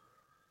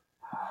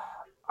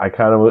 I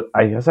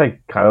guess I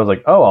kind of was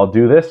like, oh, I'll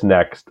do this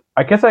next.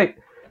 I guess I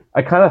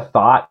kind of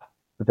thought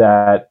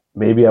that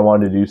maybe I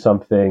wanted to do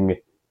something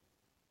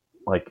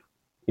like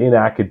in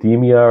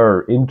academia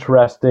or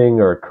interesting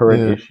or a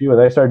current Yeah. issue, and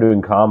then I started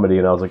doing comedy,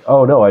 and I was like,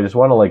 oh no, I just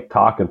want to like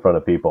talk in front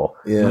of people.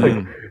 Yeah.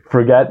 Like,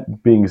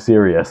 forget being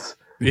serious.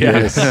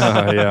 Yes.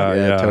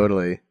 Yeah.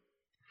 Totally.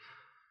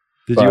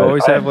 Did But you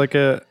always I- have like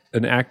an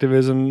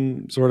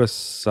activism sort of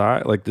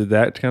side? Like, did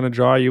that kind of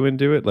draw you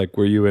into it? Like,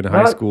 were you in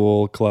high Not-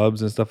 school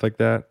clubs and stuff like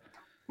that?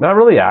 Not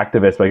really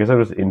activist, but I guess I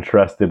was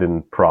interested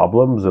in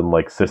problems and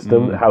like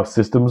how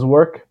systems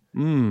work,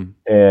 Mm.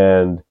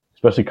 and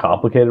especially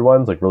complicated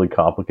ones, like really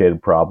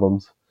complicated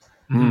problems.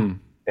 Mm.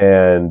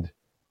 And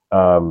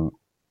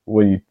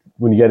when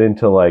you get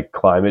into like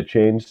climate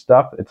change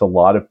stuff, it's a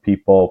lot of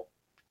people.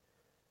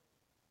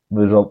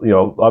 There's obviously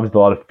a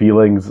lot of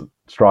feelings,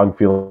 strong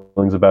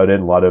feelings about it,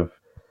 and a lot of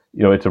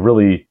it's a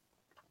really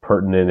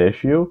pertinent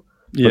issue.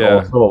 But Yeah.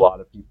 also a lot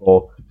of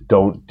people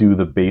don't do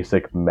the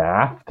basic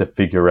math to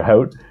figure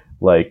out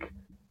like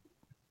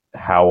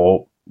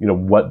how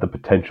what the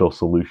potential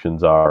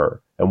solutions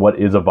are and what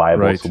is a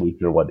viable Right.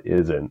 solution and what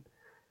isn't.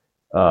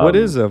 How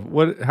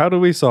do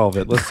we solve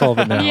it? Let's solve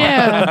it now.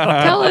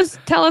 Yeah.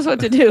 Tell us what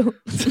to do.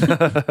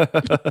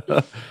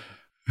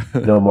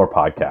 No more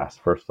podcasts,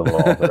 first of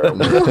all. Oh,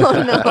 no.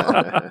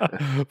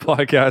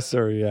 Podcasts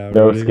are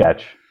No really-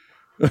 sketch.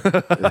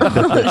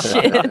 Oh,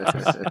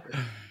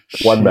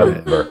 shit. One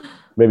member,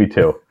 maybe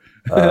two.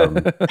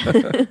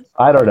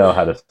 I don't know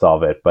how to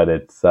solve it, but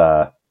it's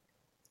I'll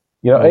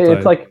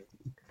tell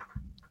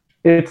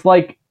it's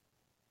like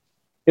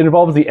it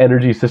involves the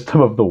energy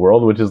system of the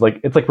world, which is like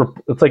it's like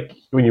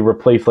when you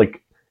replace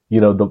like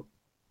the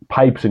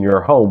pipes in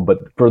your home, but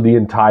for the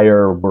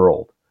entire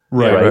world.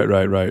 Right.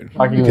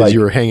 Talking Because like, you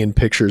were hanging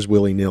pictures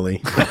willy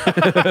nilly.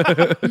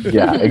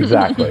 yeah,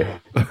 exactly.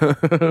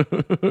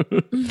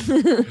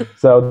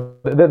 So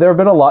there have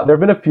been a lot. There have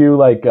been a few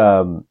like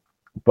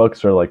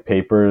books or like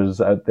papers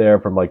out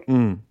there from like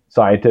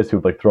scientists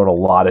who've like thrown a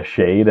lot of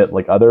shade at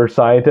like other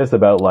scientists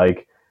about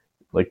like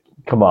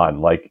come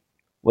on, like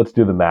let's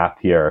do the math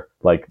here.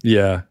 Like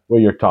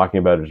what you're talking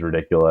about is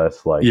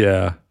ridiculous. Like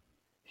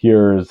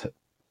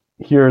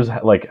here's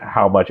like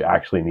how much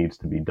actually needs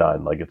to be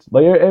done. Like it's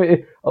like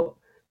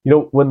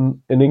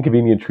when An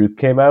Inconvenient Truth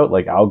came out,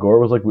 like Al Gore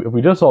was like, if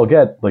we just all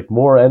get like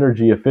more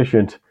energy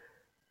efficient,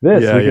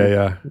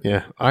 Yeah,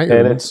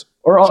 irons.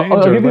 Or I'll Change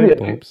our give light you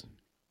bulbs.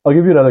 I'll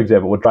give you another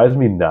example. What drives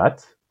me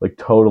nuts, like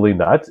totally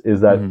nuts,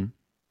 is that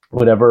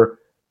whenever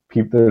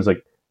there's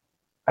like,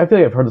 I feel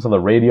like I've heard this on the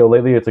radio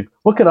lately. It's like,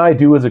 what can I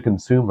do as a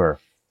consumer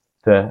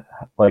to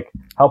like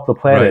help the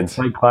planet and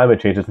fight climate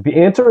change? The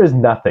answer is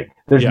nothing.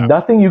 There's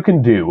nothing you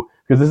can do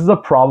because this is a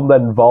problem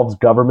that involves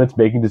governments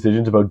making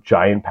decisions about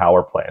giant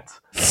power plants.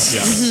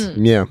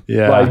 Yeah.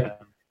 Like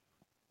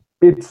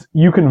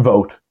you can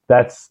vote.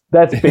 That's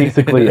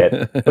basically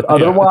it. But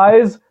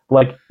otherwise,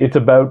 like it's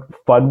about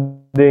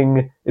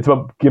funding. It's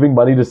about giving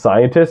money to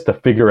scientists to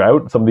figure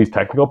out some of these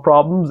technical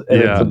problems,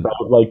 and it's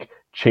about like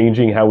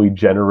changing how we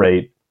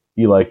generate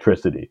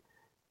electricity.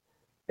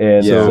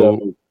 And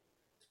so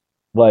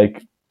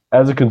like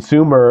as a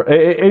consumer,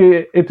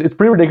 it's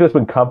pretty ridiculous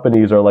when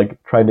companies are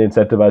like trying to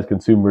incentivize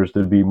consumers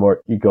to be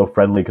more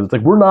eco-friendly because it's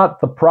like we're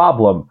not the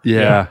problem.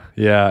 Yeah.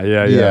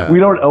 We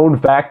don't own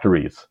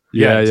factories.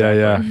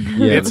 Yeah,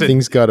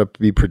 things got to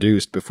be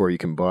produced before you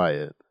can buy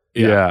it.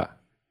 Yeah.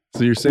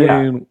 So you're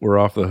saying we're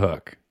off the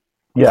hook?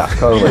 Yeah,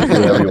 totally. Do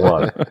whatever you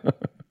want.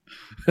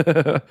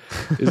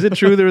 Is it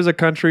true there is a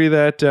country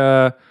that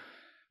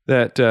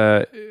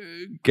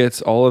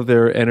gets all of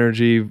their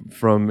energy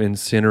from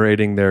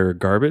incinerating their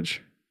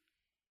garbage?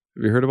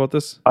 Have you heard about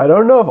this? I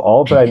don't know of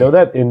all, but I know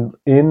that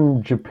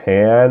in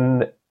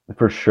Japan,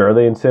 for sure,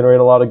 they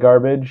incinerate a lot of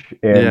garbage,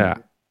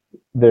 and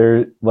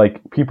they're like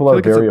people are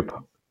very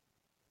opposed.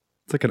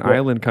 It's like an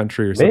island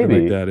country or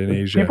something like that in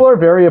Asia. People are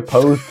very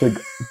opposed to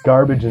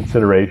garbage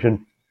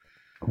incineration,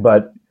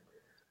 but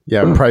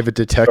private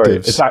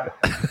detectives. Sorry,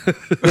 What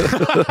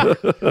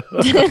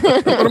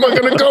am I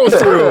going to go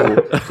through?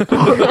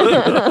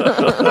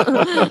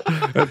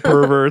 And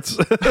perverts.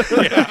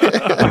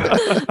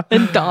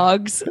 And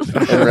dogs.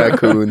 And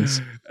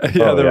raccoons.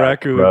 The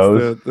raccoons.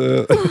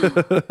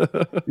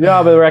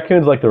 Yeah, but the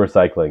raccoons like the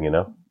recycling, you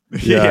know?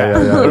 Yeah.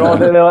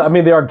 I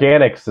mean, the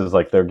organics is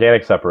like the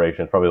organic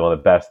separation is probably one of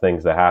the best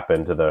things that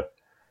happen to the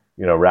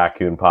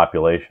raccoon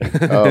population.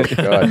 Oh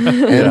god,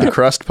 and the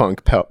crust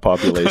punk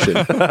population.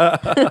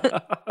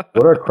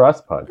 What are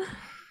crust punks?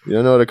 You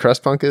don't know what a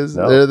crust punk is?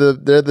 No.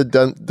 They're the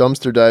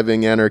dumpster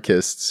diving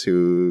anarchists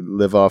who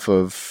live off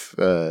of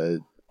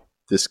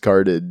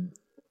discarded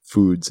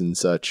foods and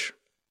such.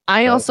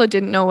 I also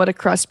didn't know what a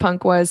crust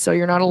punk was, so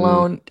you're not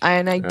alone.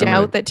 And I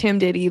doubt that Tim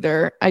did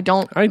either. I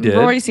did.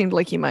 Rory seemed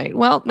like he might.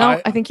 Well,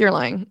 no, I think you're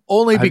lying.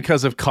 Only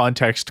because of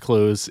context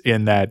clues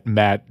in that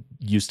Matt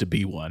used to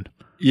be one.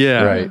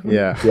 Yeah. Right.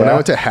 Yeah. When I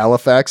went to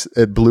Halifax,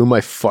 it blew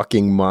my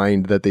fucking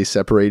mind that they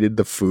separated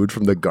the food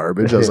from the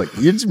garbage. I was like,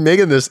 you're just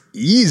making this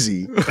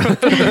easy.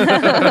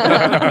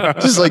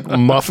 Just like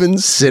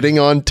muffins sitting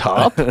on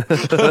top.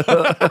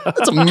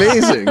 That's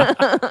amazing.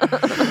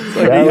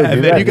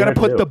 And then you got to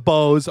put the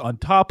bows on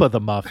top of the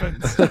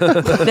muffins.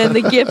 Then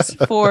the gifts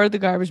for the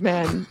garbage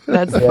man.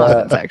 That's the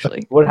muffins,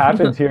 actually. What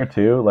happens here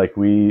too? Like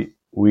we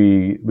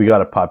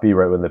got a puppy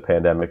right when the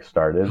pandemic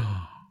started,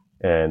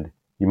 and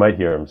you might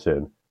hear him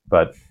soon.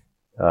 But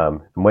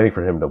I'm waiting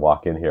for him to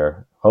walk in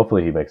here.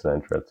 Hopefully he makes an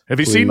entrance. Have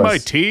you seen my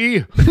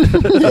tea?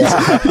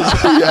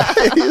 Yeah,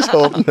 he's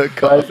holding the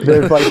cup.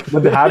 There's like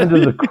what happens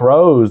is the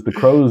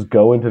crows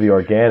go into the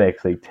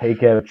organics. They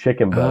take out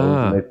chicken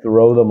bones and they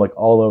throw them like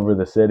all over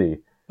the city.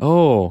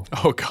 Oh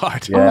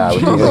God. Yeah, which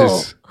Jesus.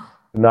 is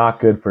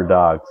not good for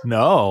dogs.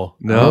 No.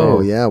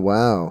 Oh yeah,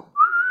 wow.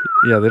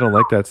 Yeah, they don't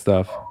like that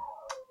stuff.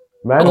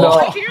 Mando.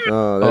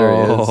 Oh, there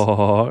he is.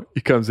 Oh, he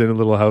comes in a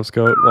little house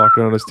goat,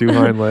 walking on his two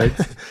hind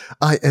legs.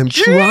 I am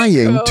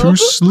trying to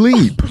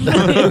sleep.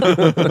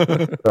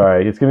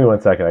 Sorry, just give me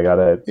 1 second. I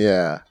gotta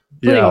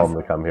tell him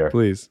to come here.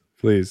 Please.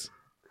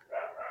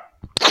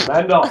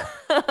 Mando.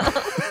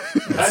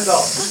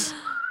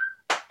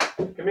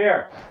 Come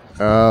here.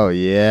 Oh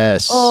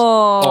yes.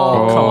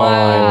 Oh,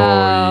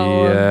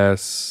 wow.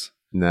 Yes.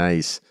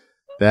 Nice.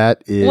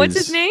 That is. What's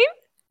his name?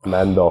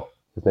 Mendel.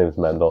 His name is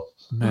Mendel.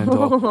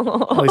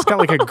 Well, he's got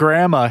like a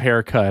grandma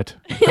haircut.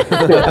 He said,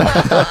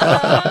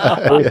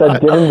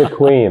 give him the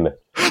queen.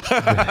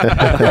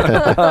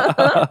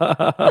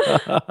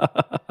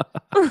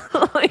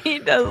 He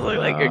does look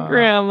like a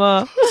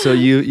grandma. So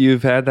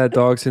you've had that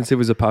dog since it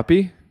was a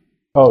puppy?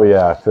 Oh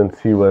yeah, since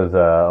he was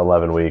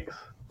 11 weeks.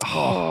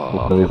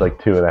 So he's like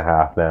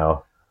 2.5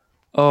 now.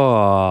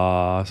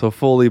 Oh, so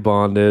fully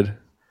bonded.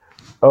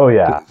 Oh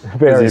yeah,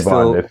 very Is he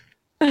still- bonded.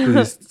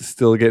 Does he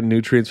still get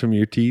nutrients from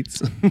your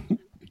teats?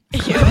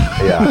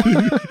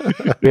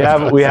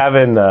 Yeah, we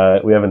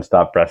haven't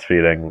stopped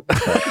breastfeeding.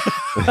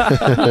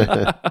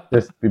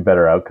 Just be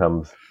better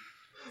outcomes.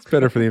 It's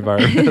better for the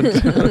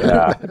environment.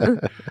 Yeah,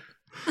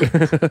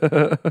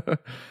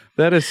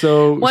 That is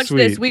so Watch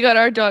sweet. this. We got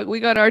our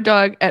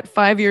dog at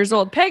 5 years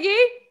old. Peggy.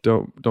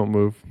 Don't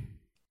move.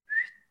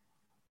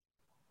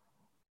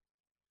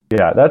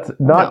 yeah. That's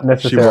not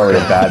necessarily a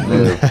bad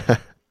move.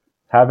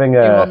 Having He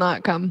will a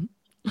not come.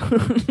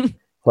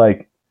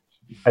 like,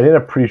 I didn't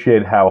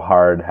appreciate how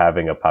hard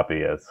having a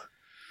puppy is.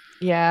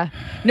 Yeah.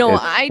 No,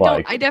 It's I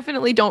like- don't. I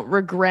definitely don't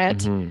regret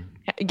Mhm.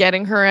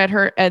 getting her at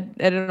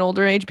an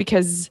older age,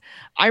 because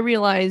I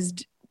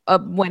realized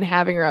when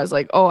having her, I was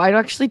like, oh, I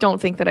actually don't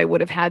think that I would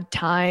have had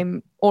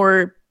time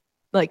or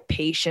like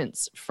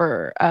patience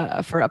for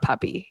a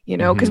puppy, you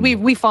know, because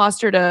we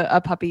fostered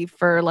a puppy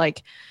for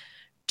like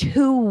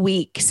 2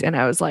 weeks, and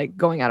I was like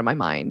going out of my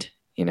mind,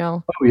 you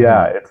know. Oh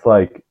yeah, it's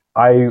like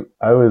I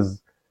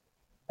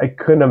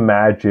couldn't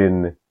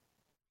imagine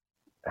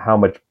how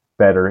much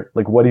better,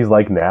 like what he's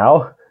like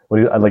now.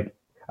 When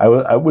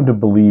I wouldn't have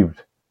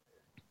believed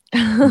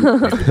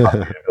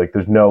like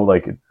there's no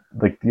like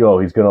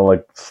he's gonna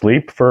like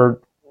sleep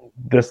for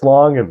this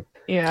long and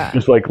Yeah.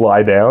 just like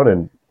lie down,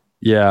 and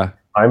Yeah.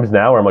 times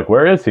now where I'm like,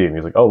 where is he? And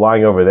he's like, oh,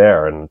 lying over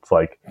there. And it's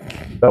like,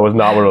 that was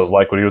not what it was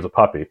like when he was a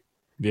puppy.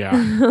 Yeah.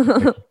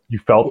 You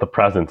felt the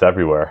presence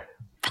everywhere.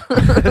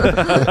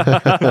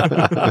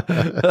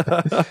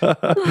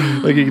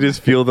 Like you can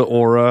just feel the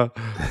aura.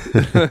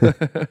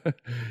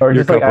 Or Your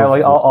just like cup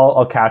of-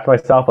 I'll catch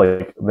myself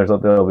like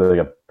there'll be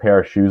like a pair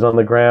of shoes on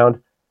the ground,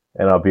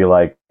 and I'll be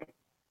like,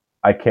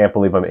 I can't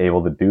believe I'm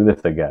able to do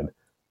this again.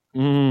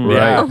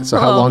 Yeah. So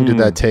how long did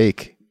that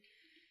take?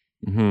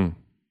 Mhm.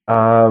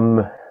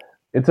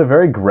 It's a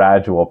very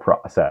gradual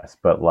process,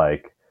 but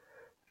like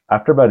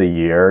after about a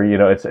year, you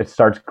know, it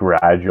starts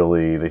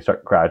gradually. They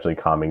start gradually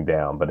calming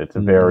down, but it's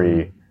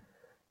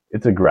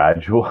it's a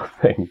gradual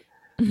thing.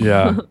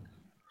 Yeah.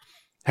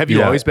 Have you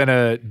Yeah. always been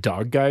a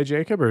dog guy,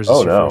 Jacob, or is this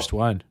Oh, your no. first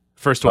one?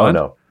 First Oh one?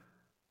 no,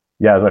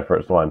 yeah, it's my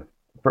first one.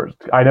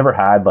 I never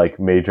had like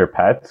major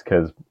pets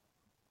because,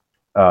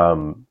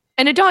 And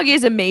a dog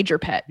is a major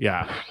pet.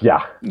 Yeah.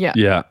 yeah, Yeah.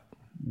 Yeah.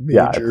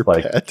 Yeah, Major it's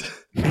like- pet.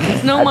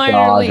 It's no A minor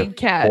dog, league of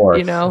cat, you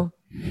course. know.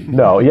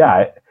 no,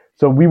 yeah.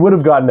 So we would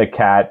have gotten a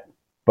cat,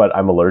 but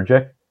I'm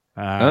allergic.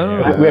 Oh.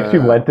 Yeah. We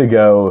actually went to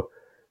go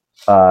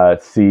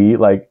see,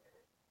 like,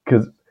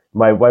 because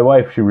my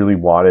wife, she really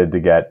wanted to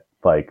get,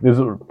 like, this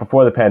was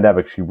before the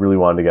pandemic, she really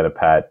wanted to get a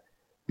pet.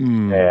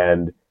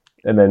 Mm.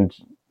 And then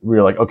we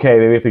were like, okay,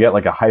 maybe we have to get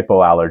like a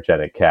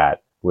hypoallergenic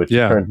cat, which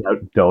Yeah. turns out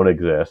don't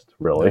exist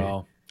really.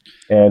 No.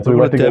 And so So we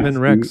what went to about go Devon see-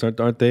 Rex?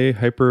 Aren't they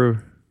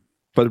hyper?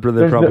 But they're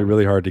There's probably no-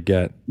 really hard to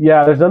get.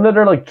 Yeah, there's none that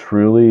are like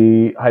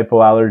truly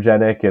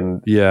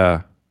hypoallergenic,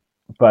 Yeah.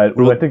 but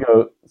we Well- went to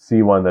go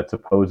see one that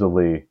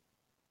supposedly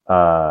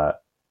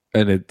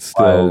And it's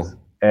still. was,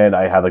 and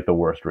I had like the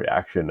worst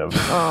reaction of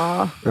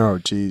Aw. Oh,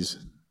 geez.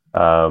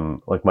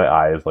 like my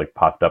eyes like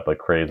popped up like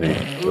crazy.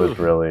 It was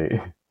really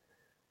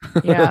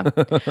Yeah.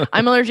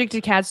 I'm allergic to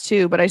cats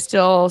too, but I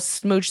still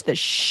smooch the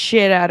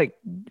shit out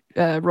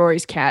of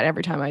Rory's cat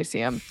every time I see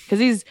him,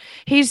 because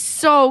he's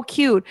so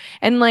cute.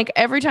 And like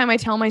every time I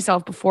tell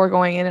myself before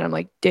going in, and I'm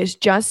like,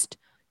 just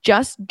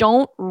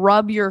don't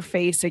rub your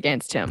face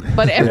against him.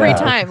 But every Yeah.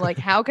 time, like,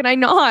 how can I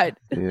not?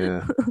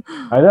 Yeah.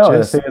 I know.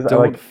 Just The thing is,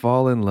 don't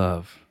fall in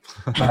love.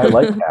 I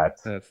like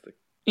cats. That's the.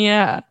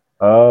 Yeah.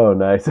 Oh,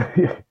 nice.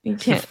 You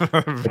can't.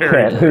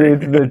 Very, Can't- very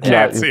it's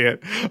can't not- see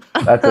it.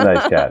 That's a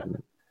nice cat.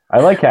 I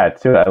like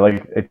cats too. I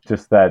like it's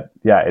just that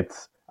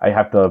I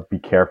have to be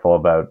careful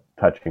about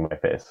touching my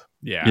face,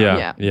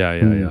 Yeah.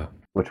 Yeah.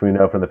 which we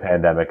know from the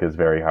pandemic is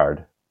very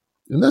hard.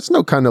 And that's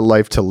no kind of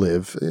life to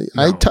live.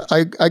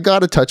 I got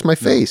to touch my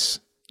face.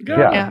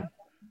 Yeah.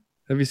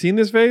 Have you seen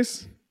this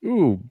face?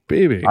 Ooh,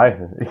 baby. I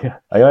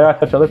gotta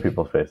touch other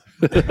people's face.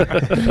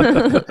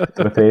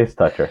 The face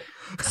toucher.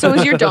 So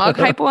is your dog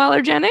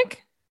hypoallergenic?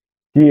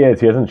 He is.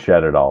 He hasn't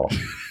shed at all.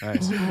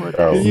 Nice. So,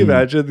 Can you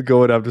imagine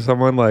going up to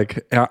someone like,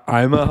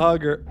 I'm a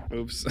hugger.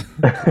 Oops.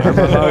 I'm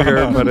a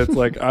hugger, but it's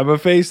like, I'm a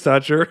face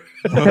toucher.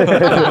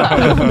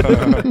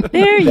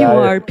 There you Yeah.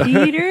 are,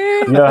 Peter.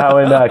 you know how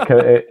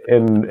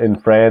in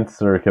France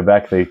or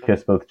Quebec they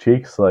kiss both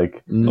cheeks?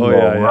 Like, Oh, well,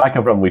 yeah, where I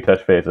come from, we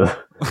touch faces.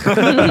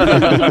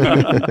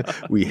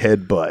 We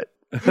headbutt.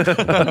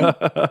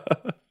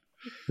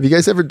 Have you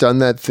guys ever done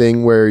that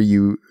thing where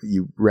you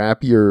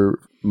wrap your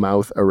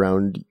mouth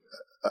around?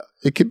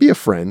 It could be a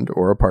friend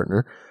or a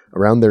partner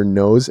around their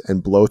nose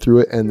and blow through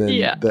it, and then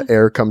Yeah. the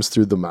air comes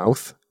through the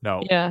mouth.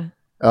 No. Yeah.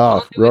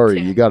 Oh, do it Rory,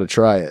 too. you got to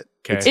try it.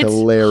 Okay. It's It's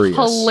hilarious.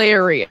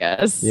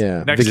 Hilarious.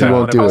 Yeah, Next Vicky time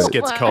one won't of do us it.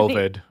 gets Funny.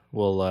 COVID,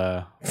 we'll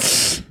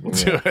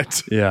do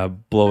it. Yeah,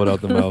 blow it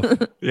out the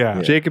mouth.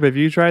 Yeah. Jacob, have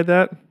you tried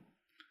that?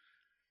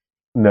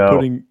 No.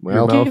 Putting Well,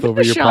 your Give mouth it a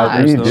over your shot. How do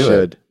partner's you You do nose? it?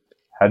 should.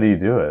 How do you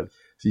do it?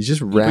 So you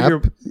just put wrap.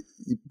 your-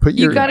 put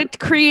your You got to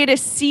create a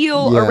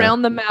seal Yeah.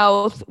 around the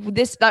mouth.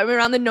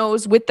 Around the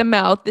nose with the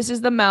mouth. This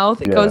is the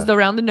mouth. It Yeah. goes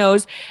around the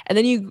nose, and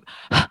then you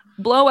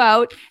blow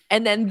out,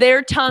 and then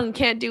their tongue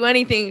can't do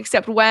anything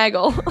except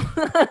waggle.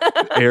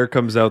 Air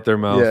comes out their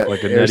mouth yeah,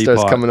 like a air neti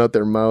starts pot. coming out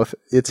their mouth.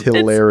 It's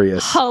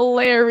hilarious.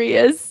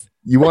 Hilarious.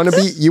 You want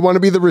to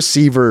be the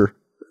receiver,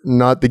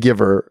 not the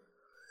giver.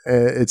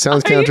 It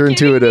sounds Are you kidding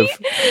counterintuitive.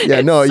 me? Yeah,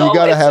 It's no, you so-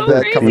 got to it's have so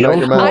that crazy. coming out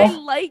your I mouth.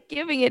 like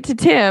giving it to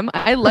Tim.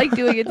 I like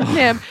doing it to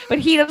Tim, but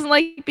he doesn't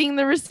like being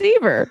the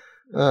receiver.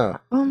 Oh.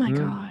 Oh my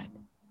god.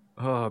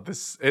 Oh,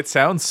 it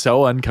sounds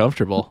so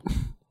uncomfortable.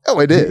 Oh,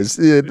 it is.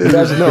 There's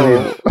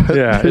no.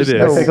 Yeah, it there's is.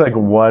 Let's no- take like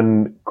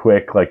one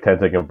quick like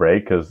 10-second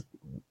break because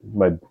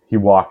he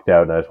walked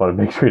out and I just want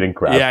to make sure he didn't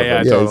grab something.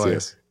 Yes, totally.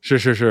 yes.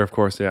 Sure, of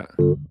course, yeah.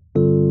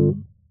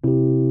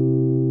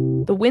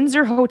 The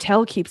Windsor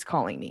Hotel keeps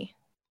calling me.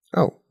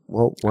 Oh,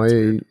 well,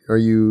 why are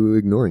you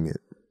ignoring it?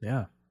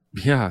 Yeah.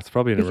 Yeah, it's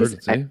probably an Because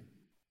emergency.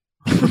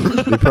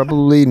 They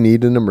probably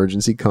need an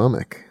emergency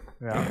comic.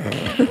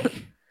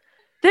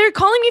 They're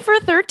calling me for a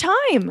third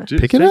time. Just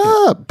Pick it take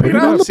up. Put it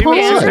on the See what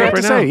she's Answer got it. to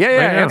Right say. now. Yeah,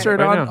 Right now. answer it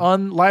Right on, now.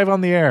 on live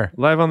on the air.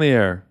 Live on the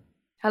air.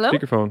 Hello?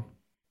 Speakerphone.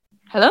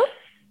 Hello?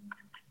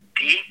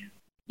 D?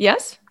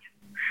 Yes?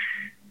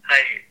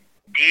 Hi.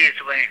 D is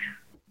Wayne.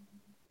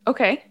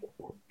 Okay.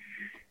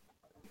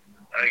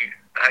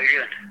 How you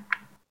doing?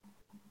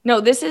 No,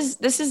 this is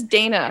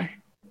Dana.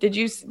 Did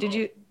you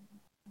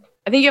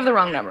I think you have the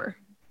wrong number.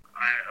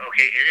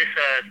 Okay, is this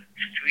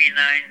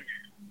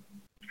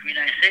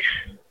 396?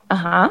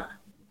 Uh-huh. 3262?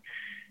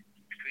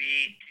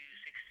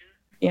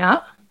 Yeah.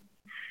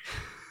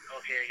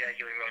 Okay, I gotta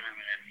give it a wrong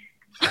number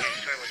then. Okay,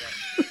 sorry about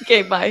that.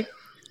 Okay, bye.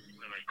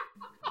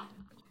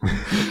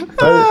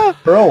 Bye-bye.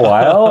 For a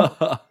while,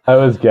 I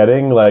was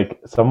getting like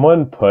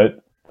someone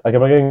put like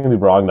am I getting the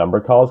wrong number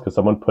calls because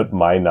someone put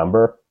my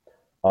number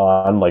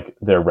on like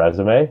their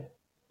resume.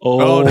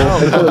 Oh,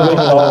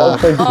 no.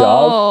 Fake job.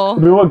 Oh.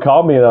 Everyone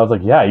called me and I was like,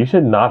 "Yeah, you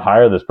should not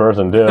hire this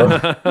person, too."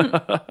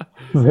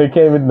 They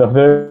can't even know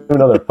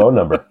their phone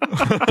number.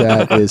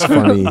 That is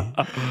funny.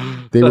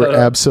 They were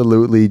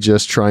absolutely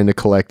just trying to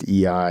collect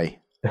EI.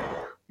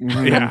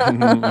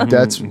 Yeah.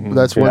 That's one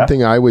Yeah.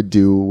 thing I would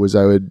do was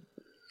I would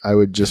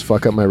just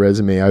fuck up my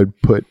resume. I would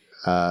put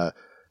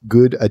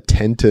good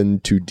attention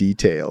to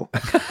detail.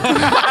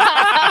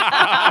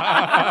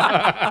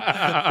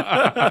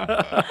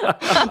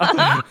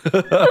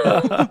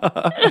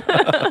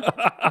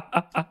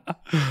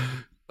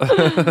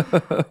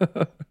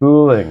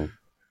 Fooling.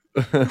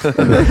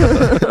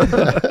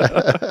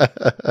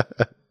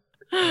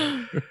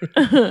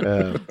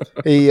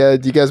 Hey,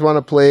 do you guys want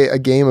to play a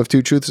game of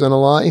Two Truths and a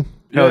Lie?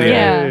 Hell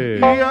Yeah.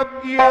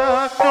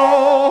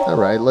 All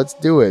right, let's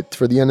do it.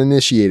 For the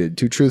uninitiated,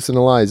 Two Truths and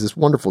a Lie is this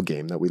wonderful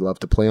game that we love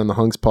to play on the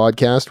Hunks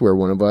podcast, where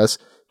one of us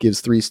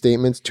gives 3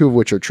 statements, 2 of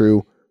which are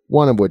true,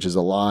 1 of which is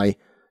a lie,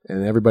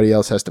 and everybody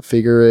else has to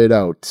figure it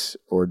out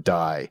or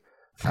die.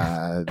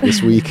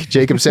 This week,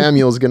 Jacob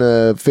Samuel is going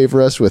to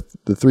favor us with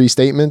the 3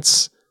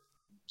 statements.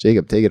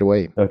 Jacob, take it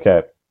away.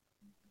 Okay.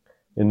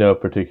 In no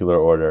particular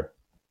order.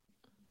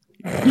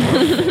 My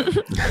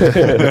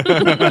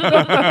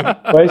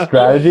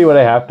strategy when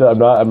I have to, I'm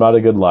not a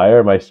good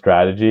liar. My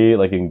strategy,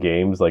 like in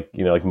games, like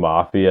like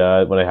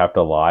Mafia, when I have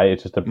to lie,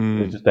 it's just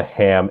to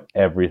ham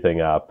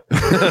everything up.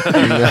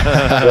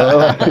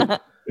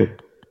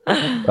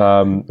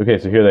 Okay,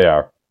 so here they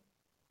are.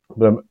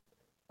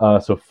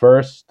 So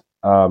first,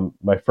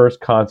 my first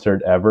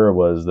concert ever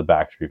was the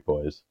Backstreet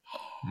Boys.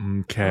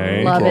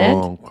 Okay. Love it.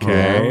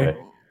 Okay.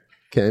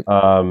 Okay.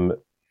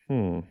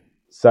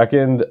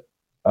 Second,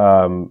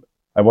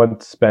 I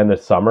once spent a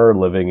summer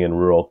living in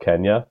rural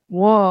Kenya.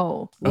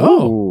 Whoa.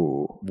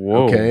 Oh.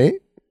 Whoa. Okay.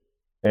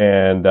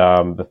 And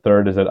the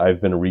third is that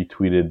I've been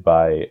retweeted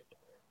by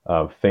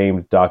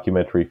famed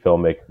documentary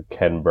filmmaker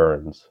Ken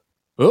Burns.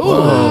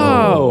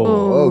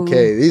 Oh.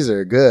 Okay, these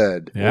are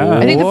good. Yeah.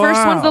 I think the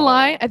first one's the Wow.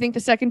 lie. I think the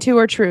second 2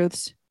 are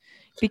truths.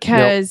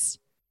 Because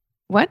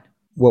what?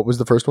 What was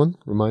the first one?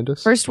 Remind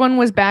us. First one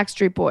was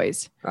Backstreet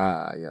Boys.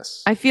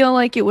 Yes. I feel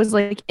like it was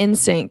like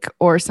NSYNC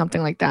or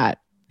something like that.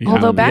 Yeah.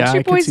 Although Yeah, I Backstreet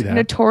could Boys see that.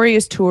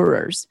 notorious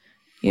tourers.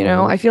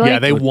 I feel Yeah,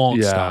 like they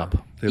won't Yeah. stop.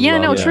 They yeah,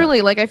 love no, it.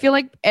 truly. Like I feel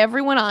like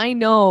everyone I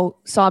know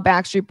saw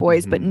Backstreet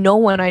Boys, but no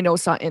one I know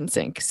saw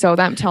NSYNC. So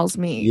that tells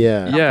me.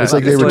 Yeah. Yeah, It's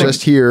like they it's were like-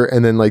 just here,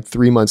 and then like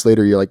 3 months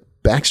later, you're like,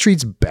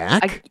 Backstreet's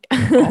back?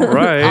 All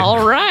right.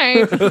 All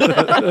right.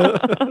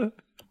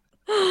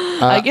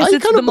 I guess I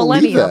it's kinda the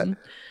believe that. millennium.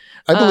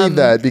 I believe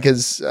that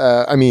because,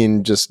 I'm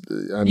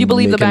You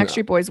believe the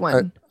making- Backstreet Boys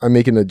won. I'm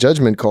making a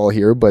judgment call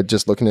here, but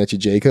just looking at you,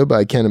 Jacob,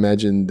 I can't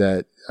imagine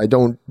that. I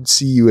don't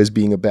see you as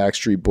being a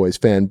Backstreet Boys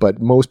fan,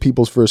 but most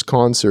people's first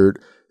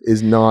concert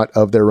is not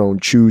of their own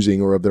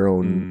choosing or of their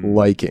own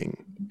liking.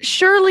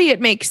 Surely it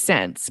makes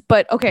sense.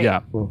 But okay.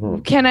 Yeah.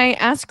 Can I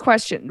ask a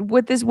question?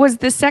 Was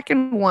the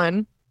second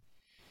one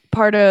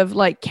part of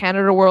like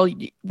Canada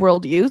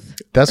World Youth?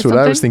 That's or what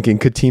I was something?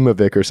 thinking,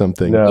 Katimovic or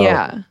something. No.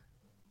 Yeah.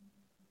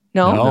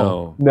 No?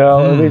 No.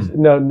 No, at least,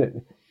 no.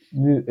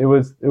 It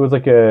was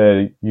like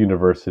a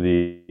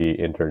university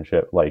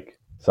internship, like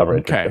summer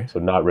Okay. internship, so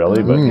not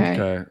really, but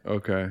Okay.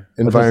 Okay.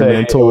 let's just say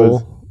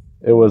Environmental.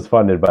 it was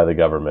funded by the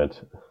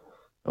government.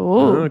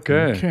 Oh,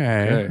 Okay.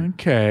 Okay.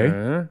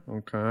 Okay.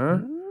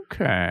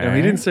 Okay. Now,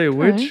 he didn't say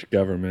which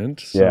government.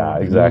 So. Yeah,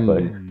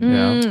 exactly.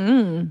 Yeah.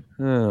 Mm-mm.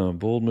 Oh,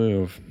 bold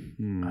move.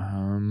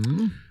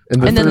 And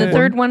And then the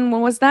third one,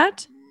 what was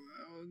that?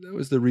 That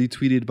was the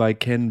retweeted by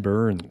Ken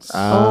Burns.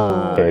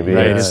 Ah, Maybe.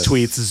 Right, Yes. his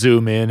tweets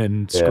zoom in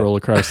and scroll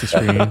across the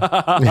screen.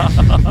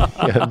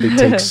 yeah, they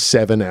take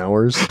 7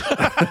 hours.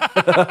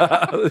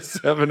 The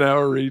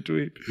 7-hour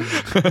retweet.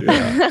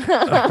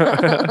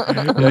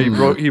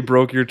 Yeah, he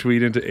broke your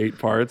tweet into 8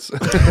 parts. Yeah.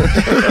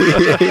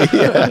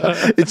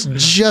 It's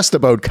just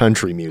about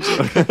country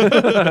music.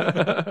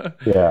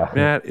 Yeah.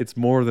 Matt, it's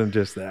more than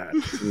just that.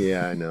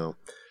 Yeah, I know.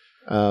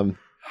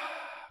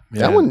 Man.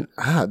 That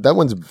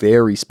one's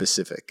very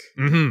specific.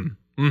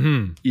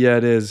 Yeah,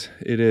 it is.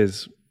 It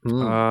is.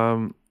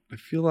 Mm. I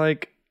feel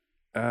like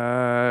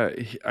I'm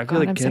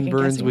Ken second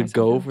Burns guessing would myself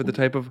go now. for the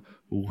type of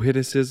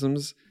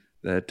witticisms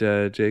that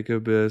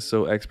Jacob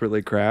so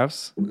expertly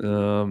crafts.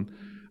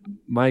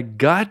 My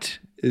gut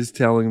is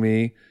telling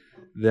me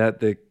that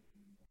the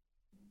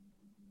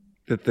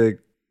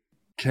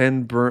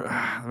Ken Burns.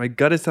 My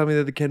gut is telling me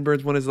that the Ken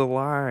Burns one is a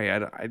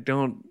lie. I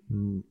don't.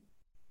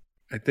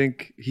 I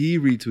think he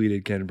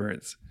retweeted Ken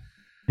Burns.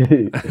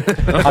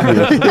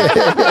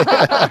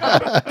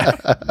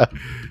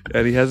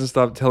 And he hasn't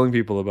stopped telling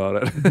people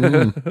about it.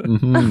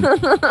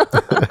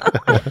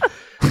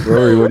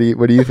 Rory,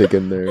 what are you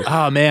thinking there?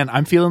 Oh man,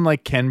 I'm feeling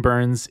like Ken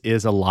Burns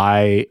is a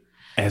lie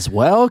as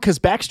well, because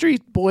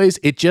Backstreet Boys,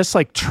 it just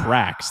like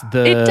tracks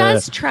It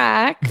does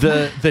track.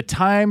 the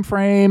time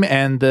frame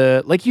and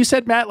the, like you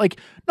said, Matt, like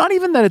not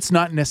even that it's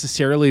not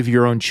necessarily of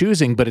your own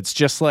choosing, but it's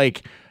just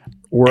like,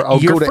 Or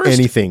I'll your go to first-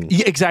 anything.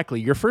 Yeah,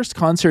 exactly. Your first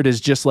concert is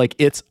just like,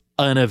 it's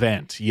an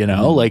event, you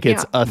know, like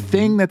it's a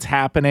thing that's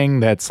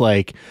happening that's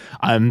like,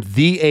 I'm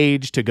the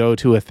age to go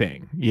to a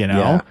thing, you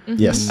know? Yeah.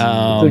 Yes.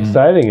 It's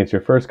exciting. It's your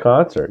first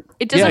concert.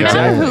 It doesn't Yeah, matter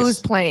exactly. who's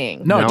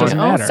playing. No, it doesn't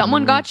You know, matter.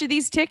 Someone got you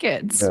these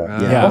tickets.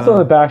 Yeah. Also,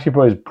 the Backstreet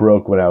Boys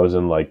broke when I was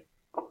in like,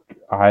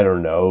 I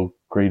don't know,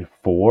 grade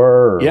 4.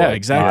 Or Yeah, like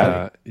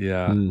exactly.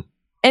 Yeah.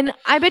 And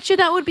I bet you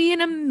that would be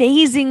an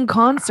amazing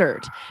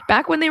concert.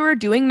 Back when they were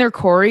doing their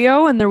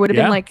choreo and there would have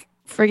Yeah. been like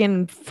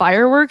friggin'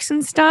 fireworks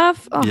and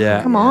stuff. Oh,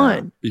 Yeah. come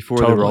on. Before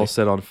they were Totally. all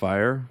set on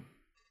fire.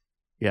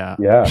 Yeah.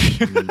 Yeah.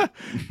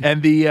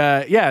 And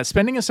the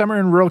spending a summer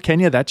in rural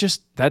Kenya, that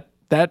just that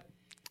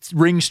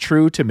rings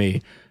true to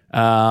me.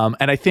 And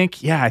I think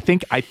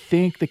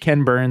the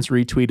Ken Burns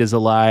retweet is a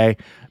lie.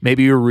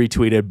 Maybe you were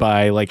retweeted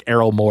by like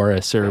Errol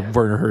Morris or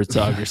Werner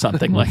Herzog or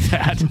something like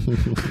that.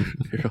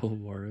 Errol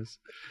Morris.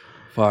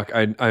 Fuck,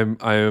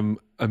 I'm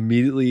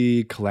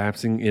immediately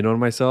collapsing in on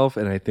myself,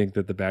 and I think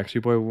that the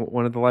Backstreet Boy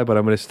wanted to lie, but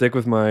I'm going to stick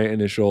with my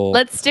initial.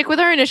 Let's stick with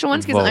our initial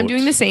ones because I'm Vote.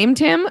 doing the same,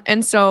 Tim.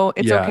 And so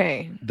it's Yeah.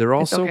 okay. They're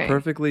all It's so okay.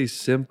 perfectly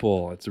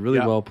simple. It's really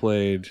Yeah. well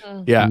played.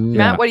 Yeah.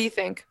 Matt, what do you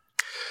think?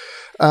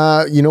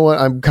 You know what?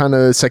 I'm kind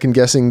of second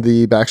guessing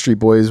the Backstreet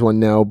Boys one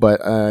now,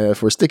 but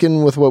if we're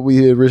sticking with what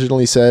we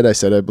originally said, I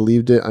said I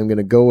believed it. I'm going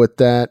to go with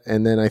that.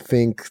 And then I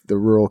think the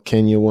rural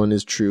Kenya one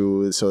is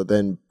true. So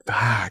then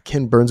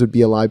Ken Burns would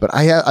be a lie, but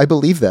I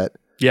believe that.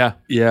 Yeah.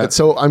 Yeah.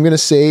 So I'm going to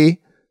say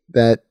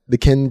that the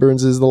Ken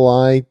Burns is the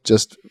lie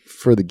just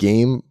for the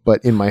game.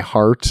 But in my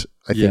heart,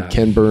 I Yeah. think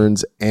Ken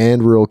Burns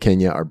and rural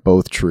Kenya are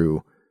both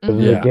true.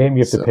 In Yeah. the game, you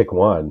have So- to pick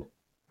one.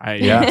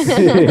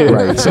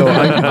 Right. So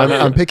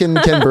I'm picking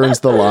Ken Burns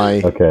the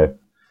lie. Okay.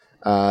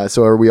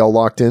 So are we all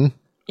locked in?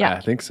 Yeah.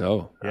 I think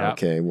so. Yeah.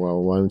 Okay,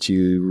 well, why don't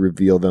you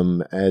reveal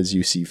them as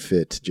you see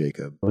fit,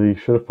 Jacob? Well, you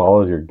should have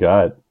followed your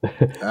gut.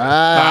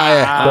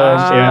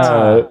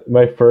 Ah,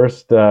 My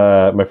first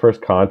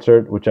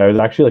concert, which I was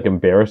actually like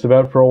embarrassed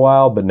about for a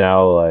while, but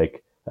now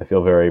like I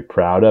feel very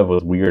proud of,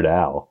 was Weird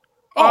Al.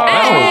 Hey,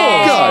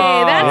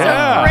 God. that's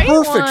Yeah. a great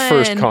perfect one.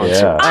 first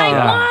concert. Yeah.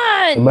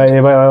 I And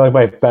won.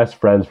 my best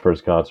friend's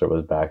first concert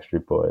was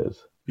Backstreet Boys.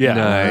 Yeah.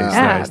 Nice.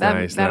 Yeah, nice, that-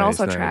 nice, that nice,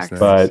 also nice, tracks. nice.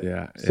 But-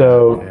 yeah.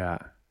 so- yeah.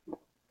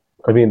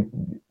 I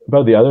mean,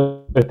 about the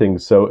other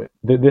things. So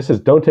this is,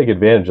 don't take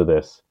advantage of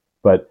this,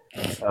 but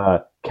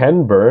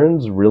Ken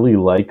Burns really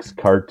likes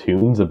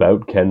cartoons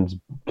about Ken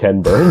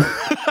Burns.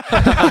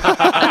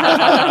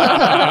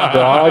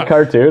 Draw a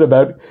cartoon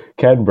about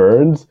Ken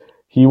Burns.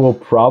 He will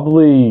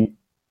probably,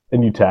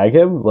 and you tag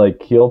him,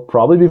 like he'll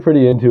probably be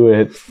pretty into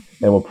it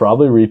and will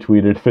probably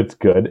retweet it if it's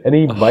good, and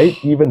he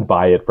might even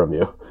buy it from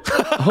you.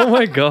 Oh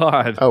my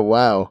god. Oh,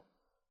 wow.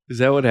 Is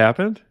that what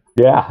happened?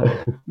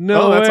 Yeah.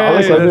 No, that's way.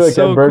 awesome. Something That's like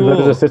so Ken Burns, cool.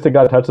 his assistant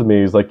got in touch with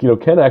me. He's like,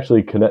 Ken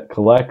actually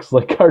collects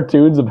like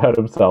cartoons about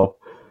himself.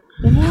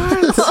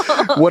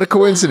 What a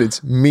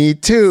coincidence. Me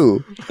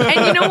too.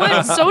 And you know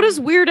what? So does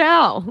Weird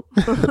Al.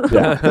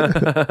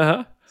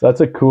 Yeah. So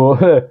that's a cool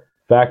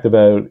fact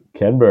about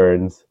Ken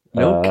Burns.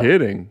 No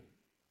kidding.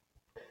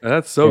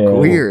 That's so Yeah. cool.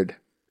 Weird.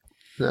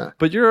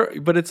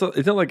 But it's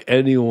not like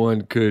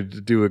anyone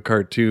could do a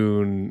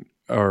cartoon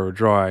or a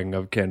drawing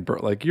of Ken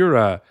Burns. Like you're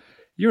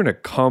an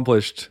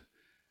accomplished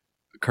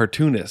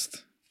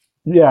cartoonist.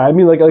 Yeah, I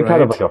mean, like kind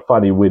of Right. like a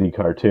funny, witty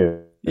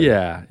cartoon.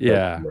 Yeah,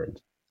 yeah.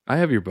 Words. I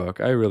have your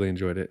book. I really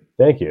enjoyed it.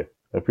 Thank you.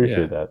 I appreciate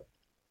Yeah. that.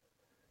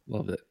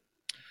 Loved it.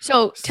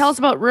 So tell us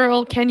about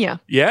rural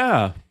Kenya.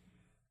 Yeah.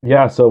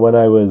 Yeah, so when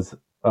I was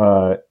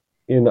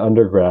in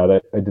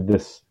undergrad, I did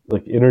this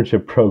like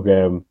internship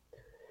program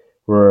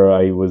where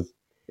I was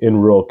in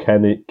rural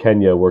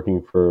Kenya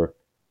working for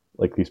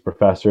like these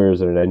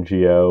professors and an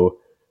NGO,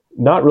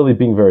 not really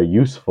being very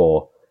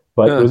useful,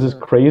 but it was this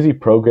crazy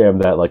program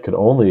that like could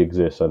only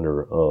exist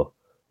under a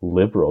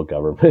liberal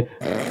government.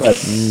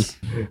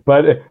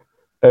 but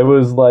it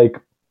was like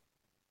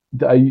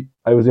I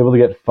was able to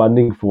get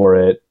funding for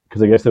it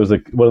because I guess there was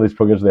like one of these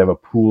programs where they have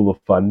a pool of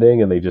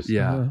funding and they just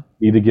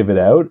need to give it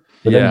out.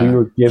 But then we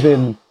were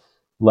given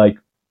like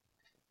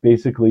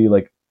basically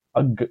like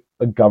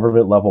a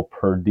government level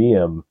per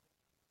diem,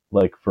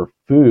 like for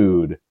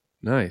food.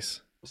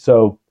 Nice.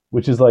 So,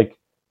 which is like,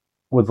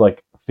 was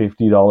like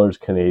 $50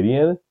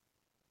 Canadian.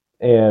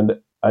 And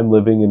I'm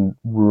living in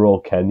rural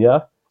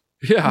Kenya.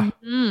 Yeah.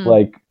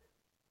 Like,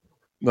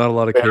 not a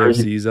lot of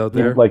KFCs out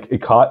there. Like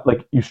it caught,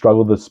 like you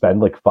struggle to spend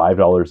like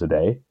 $5 a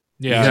day.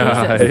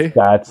 Yeah. Hey?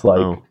 That's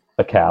like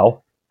a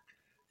cow.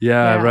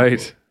 Yeah, Yeah.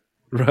 right.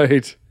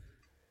 Right.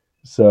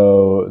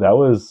 So that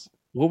was,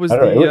 What was I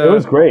don't know, it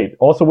was great.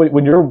 Also,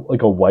 when you're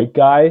like a white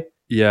guy,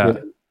 Yeah.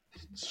 in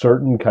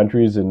certain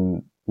countries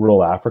in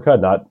rural Africa,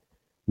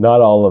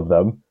 not all of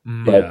them,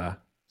 but Yeah.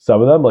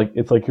 some of them, like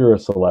it's like you're a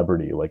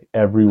celebrity. Like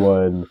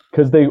everyone,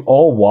 because they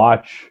all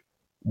watch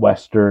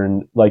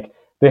Western. Like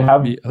they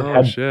have.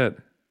 Oh shit.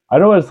 I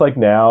don't know what it's like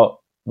now.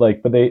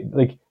 Like, but they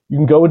like you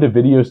can go into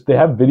videos. They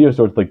have video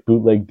stores like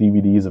bootleg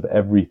DVDs of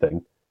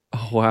everything,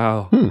 Oh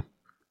wow.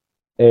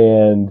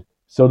 and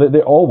so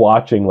they're all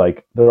watching.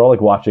 Like they're all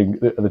like watching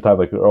at the time.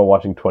 Like they're all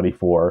watching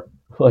 24.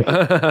 Like,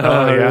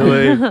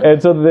 Really?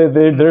 and so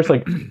they're just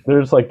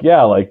like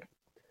yeah, like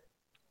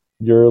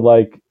you're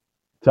like.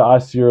 To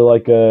us, you're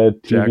like a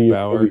Jack TV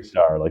Bauer. movie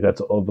star. Like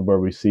that's all where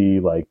we see,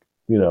 like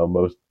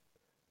most,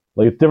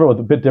 like it's different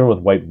a bit different with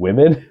white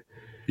women.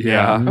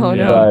 Yeah. Oh,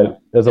 yeah. no.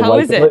 But as a How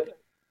white, is it?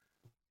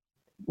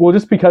 well,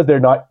 just because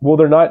they're not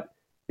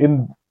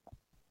in,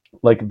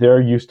 like they're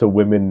used to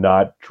women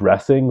not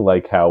dressing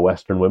like how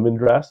Western women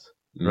dress.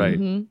 Right.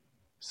 Mhm.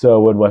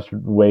 So when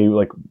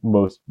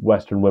most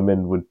Western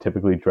women would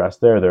typically dress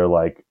they're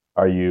like,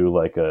 are you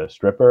like a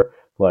stripper?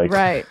 Like,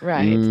 Right.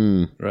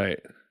 Right.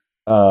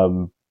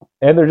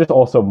 and they're just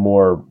also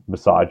more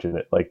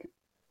misogynist, like.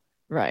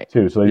 Right.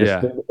 Too. So they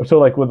just so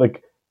like with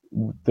like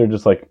they're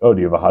just like, oh,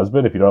 do you have a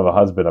husband? If you don't have a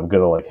husband, I'm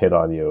gonna like hit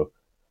on you.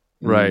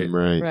 Right.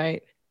 Right.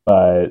 Right.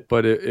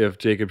 But if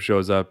Jacob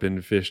shows up in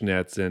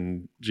fishnets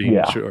and jean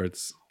Yeah.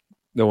 shorts,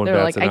 no one They're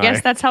bats like, an I guess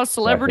eye. that's how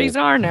celebrities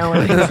are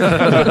nowadays.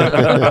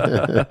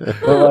 but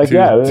like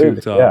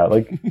Tube top. yeah,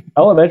 like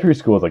elementary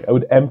school is like I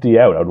would empty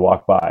out. I would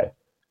walk by.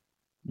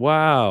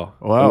 Wow.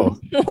 Wow.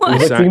 It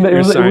was like being the, it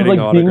was like being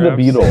the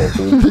autographs? Beatles.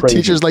 It was The crazy.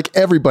 teacher's like,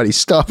 everybody,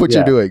 stop what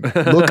Yeah. you're doing.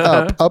 Look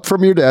up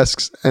from your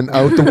desks and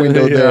out the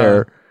window Yeah.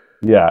 there.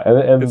 Yeah,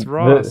 and It's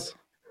Ross.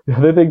 The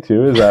other thing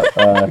too is that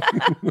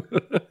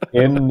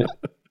in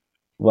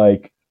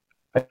like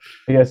I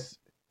guess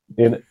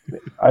in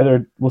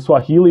either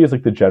Swahili is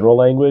like the general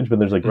language, but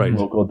there's like Right.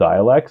 local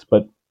dialects,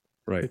 but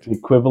Right. the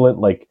equivalent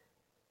like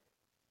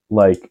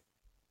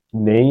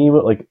name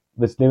like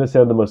this name that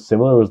sounded the most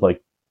similar was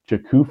like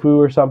Jakufu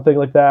or something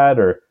like that,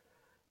 or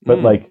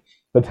but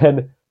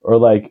then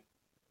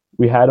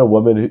we had a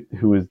woman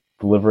who was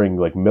delivering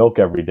like milk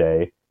every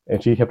day,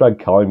 and she kept on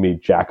calling me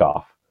jack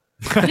off.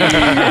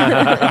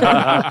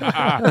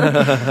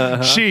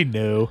 She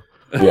knew.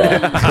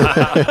 Yeah.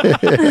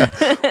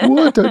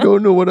 What? I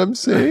don't know what I'm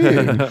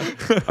saying.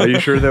 Are you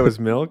sure that was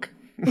milk?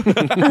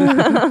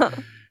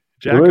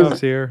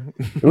 Jackoff's here.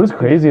 It was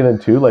crazy. And then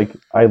too, like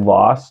I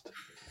lost,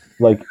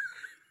 like,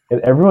 and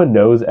everyone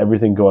knows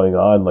everything going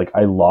on. Like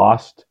I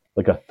lost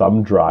like a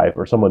thumb drive,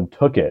 or someone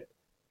took it.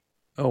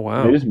 Oh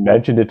wow. They just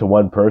mentioned it to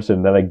one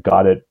person, then I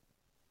got it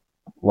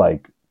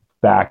like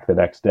back the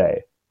next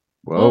day.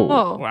 Whoa.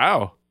 Oh.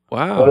 Wow.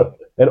 Wow.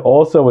 And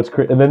also, what's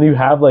and then you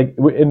have like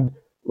in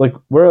like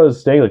where I was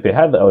staying, like they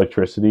had the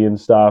electricity and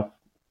stuff,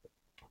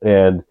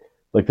 and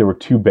like there were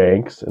two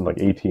banks and like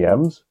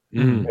ATMs.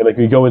 Mm. And like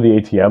we go in the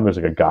ATM, there's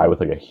like a guy with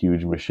like a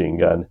huge machine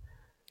gun,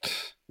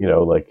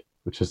 like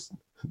which is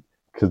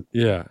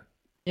Yeah.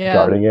 Yeah.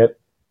 guarding it.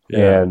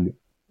 Yeah. And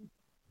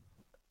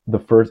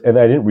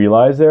I didn't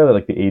realize there that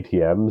like the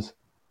ATMs,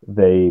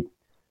 they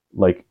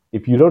like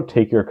if you don't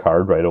take your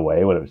card right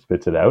away when it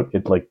spits it out,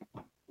 it like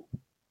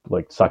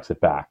sucks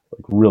it back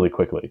like really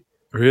quickly.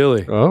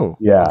 Really? Oh.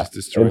 Yeah. Just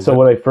destroys And so it.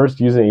 when I first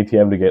used an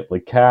ATM to get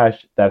like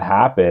cash, that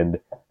happened,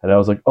 and I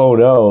was like, oh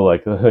no,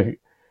 like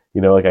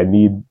like I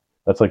need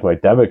that's like my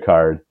debit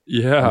card.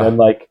 Yeah. And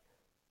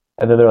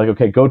then they're like,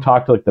 okay, go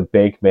talk to like the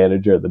bank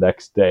manager the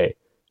next day.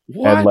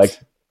 What? And like,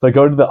 so I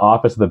go to the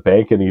office of the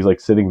bank, and he's like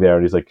sitting there,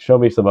 and he's like, show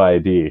me some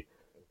ID.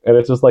 And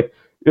it's just like,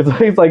 he's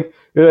like,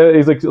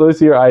 let's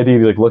see your ID. And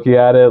he's like looking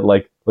at it,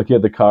 like looking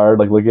at the card,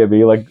 like looking at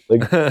me, like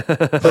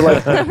so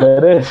like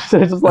finished.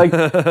 It's just like,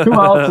 who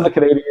else is a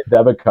Canadian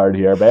debit card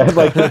here, man.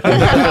 Like,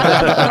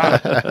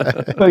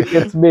 like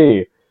it's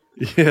me.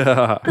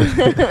 Yeah.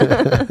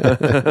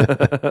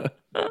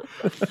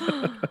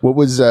 What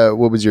was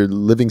your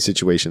living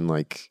situation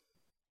like?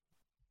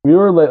 We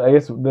were like, I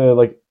guess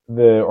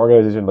the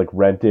organization like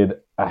rented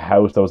a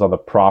house that was on the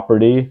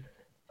property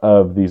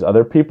of these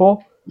other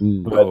people.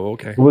 But Oh,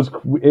 okay. it was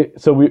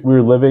so we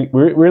were living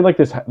we were in like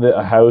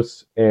a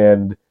house,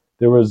 and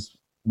there was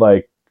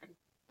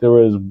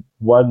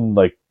one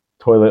like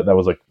toilet that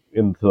was like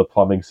into the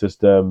plumbing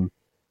system,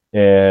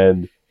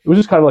 and it was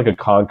just kind of like a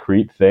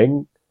concrete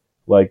thing,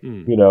 like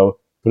you know,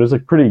 but it was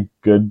like pretty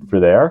good for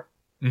there.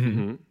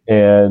 Mhm.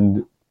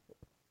 And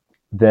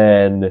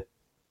then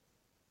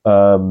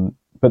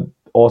but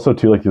also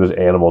too, like there was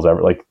animals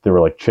ever, like there were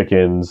like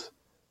chickens,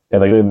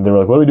 and like they were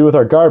like, what do we do with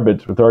our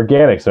garbage, with our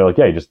organics? They're like,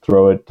 yeah, you just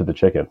throw it to the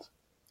chickens.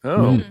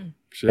 Oh,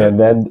 shit. And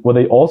then what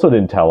they also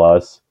didn't tell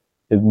us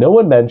is no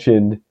one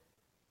mentioned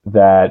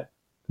that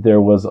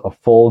there was a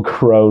full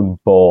grown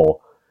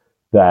bull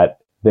that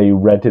they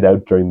rented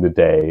out during the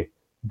day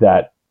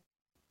that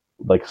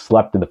like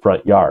slept in the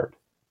front yard.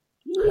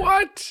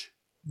 What?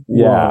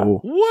 Yeah. Whoa.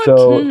 What?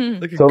 So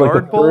Like a so like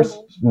guard the bull?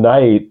 first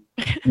night,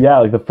 yeah,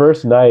 like the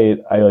first night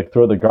I like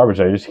throw the garbage,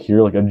 I just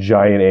hear like a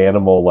giant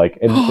animal, like,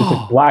 and it's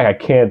like black, I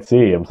can't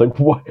see. I'm just like,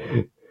 what?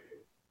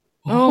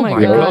 Oh my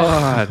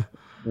God.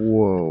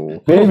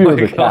 Whoa. Maybe it my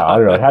was a cow. I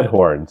don't know. It had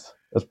horns.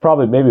 It's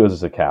probably, maybe it was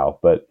just a cow,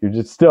 but you're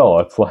just still,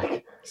 it's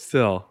like,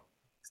 Still.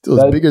 Still,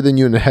 it's That- bigger than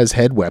you and it has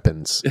head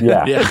weapons.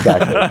 yeah,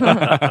 exactly.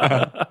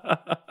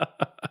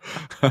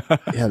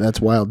 Yeah,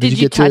 that's wild. Did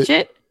you touch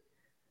it?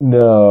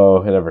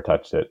 No, I never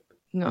touched it.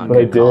 No, But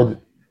I good call.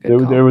 did. Good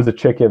call. There was a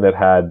chicken that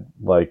had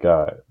like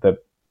that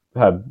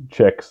had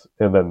chicks,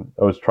 and then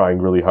I was trying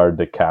really hard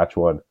to catch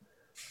one.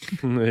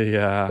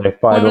 Yeah. I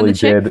finally the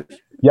chick? did.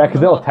 Yeah,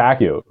 because they'll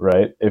attack you,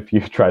 right? If you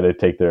try to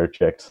take their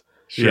chicks.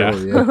 Yeah.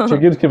 Oh, yeah.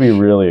 Chickens can be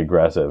really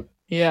aggressive.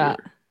 Yeah.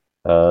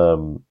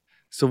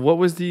 So what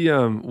was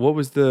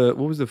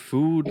the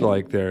food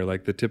like there?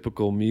 Like the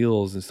typical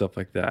meals and stuff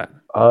like that?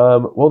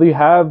 Well, you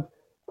have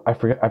I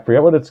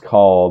forget what it's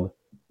called,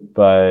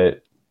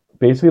 but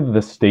basically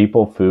the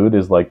staple food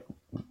is like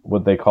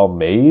what they call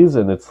maize,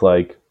 and it's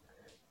like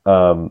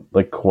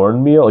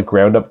cornmeal, like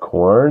ground up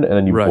corn, and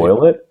then you Right.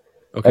 boil it.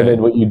 Okay. And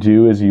then what you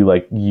do is you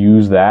like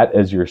use that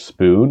as your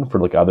spoon for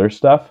like other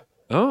stuff.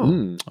 Oh.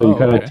 Mm. So you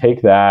kind of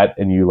take that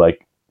and you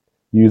like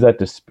use that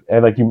to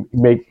and like you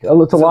make it's a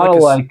Is it lot like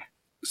of a like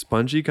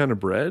spongy kind of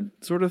bread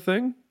sort of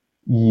thing?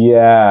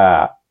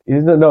 yeah.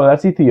 No,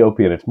 that's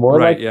Ethiopian. It's more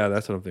Right. like Yeah,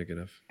 that's what I'm thinking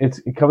of.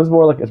 it comes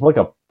more like it's more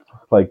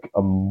like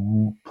a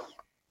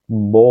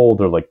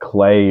mold or like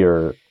clay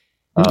or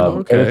and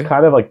Okay. it's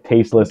kind of like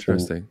tasteless.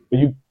 Interesting. But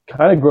you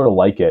kind of grow to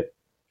like it.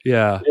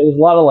 Yeah. There's a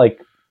lot of like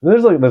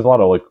there's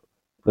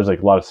a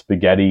lot of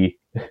spaghetti,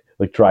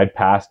 like dried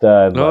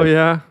pasta, and Oh like,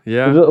 yeah.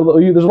 Yeah. there's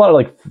a lot of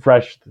like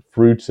fresh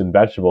fruits and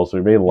vegetables. So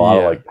we made a lot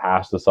of Yeah. like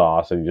pasta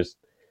sauce, and you just.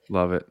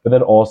 Love it. But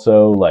then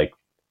also like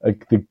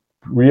the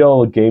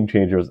real game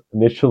changer was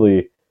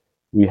initially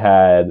we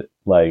had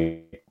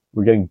like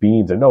we're getting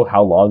beans. I know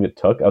how long it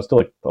took. I was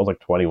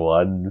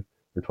 21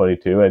 or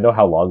 22. I know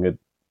how long it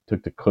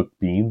took to cook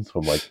beans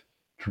from like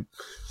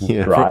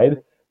Yeah.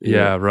 dried.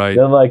 Yeah. Right.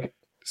 Then like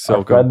So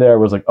our friend there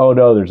was like, oh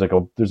no, there's like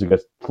a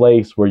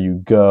place where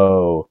you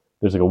go.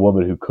 There's like a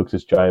woman who cooks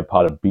this giant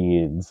pot of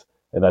beans,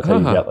 and that's how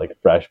you Huh. get like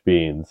fresh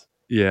beans.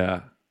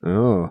 Yeah.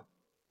 Oh.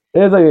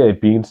 It's like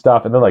bean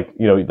stuff, and then like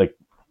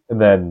and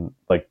then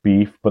like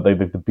beef, but like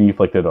the beef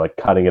like they're like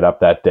cutting it up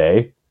that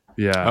day.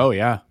 Yeah. Oh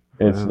yeah.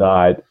 It's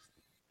not.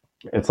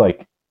 It's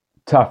like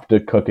tough to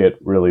cook it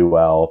really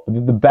well.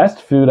 But the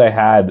best food I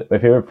had, my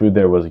favorite food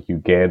there was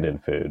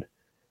Ugandan food.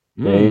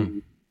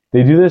 Mm.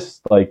 They do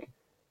this like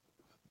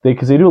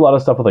because they do a lot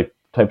of stuff with like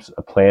types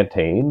of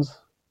plantains,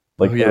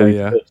 like Oh, yeah, really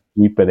yeah. good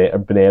sweet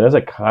bananas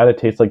that kind of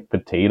taste like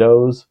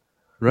potatoes.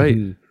 Right.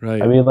 Mhm.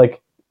 Right. I mean,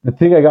 like the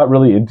thing I got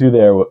really into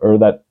there, or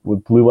that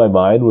what blew my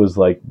mind, was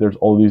like there's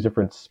all these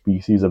different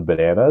species of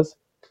bananas.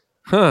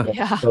 huh.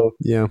 Yeah. So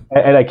Yeah.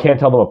 and I can't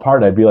tell them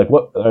apart. I'd be like,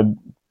 what?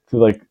 To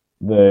like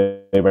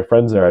my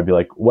friends there, I'd be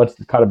like, what's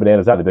the kind of banana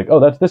is that? They'd be like, oh,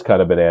 that's this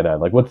kind of banana. I'm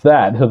like, what's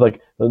that? And I was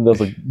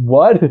like,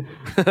 what?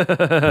 Those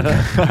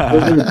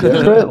are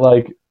different.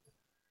 Like,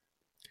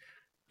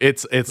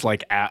 It's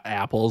like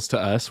apples to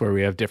us, where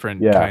we have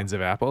different Yeah. kinds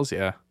of apples.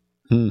 Yeah.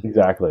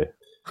 exactly.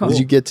 Did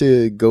you get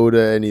to go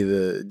to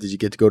did you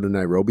get to go to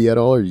Nairobi at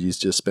all, or you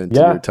just spent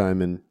Yeah. your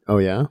time in, oh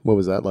yeah? What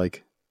was that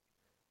like?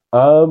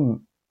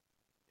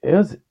 It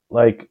was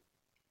like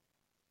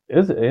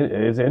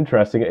it's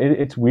interesting.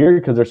 It's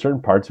weird because there's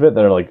certain parts of it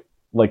that are like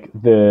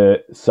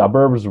the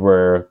suburbs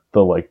where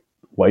the like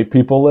white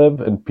people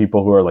live and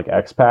people who are like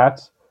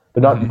expats,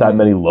 but not that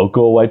many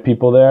local white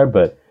people there,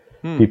 but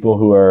people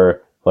who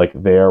are like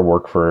there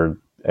work for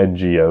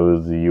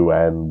NGOs, the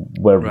UN,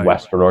 whatever Right.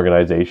 Western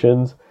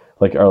organizations,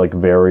 like are like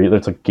very.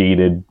 There's like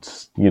gated,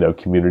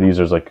 communities.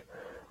 There's like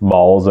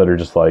malls that are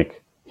just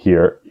like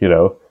here,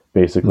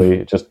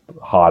 basically just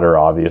hotter,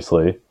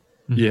 obviously.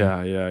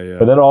 Yeah. Yeah. Yeah.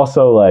 But then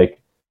also like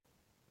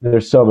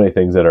there's so many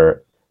things that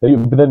are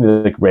But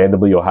then like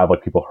randomly you'll have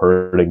like people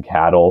herding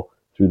cattle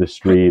through the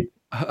street,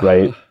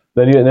 right?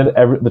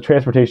 The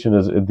transportation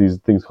is these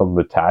things called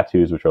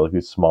matatus, which are like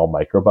these small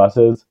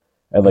microbuses,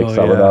 and like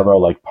some of them are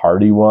like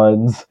party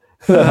ones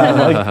that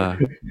have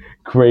like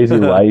crazy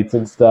lights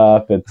and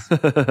stuff. It's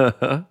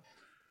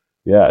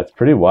it's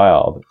pretty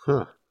wild.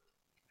 Huh.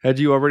 Had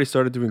you already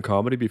started doing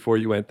comedy before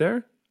you went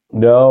there?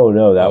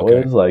 No, that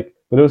was like,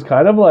 but it was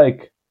kind of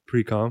like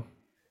Pre-com?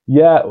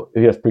 yes,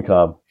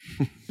 pre-com.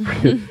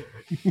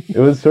 It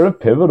was sort of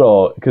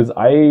pivotal because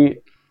I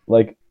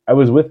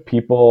was with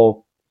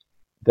people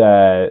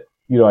that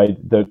I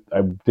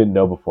didn't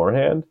know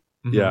beforehand.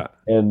 Yeah.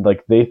 And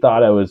like they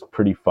thought I was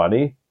pretty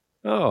funny.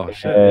 Oh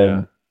shit.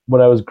 And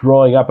when I was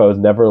growing up, I was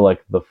never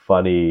like the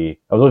funny.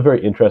 I was always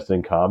very interested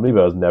in comedy,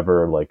 but I was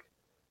never like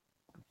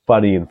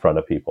funny in front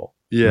of people.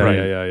 Yeah.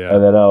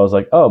 And then I was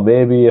like, oh,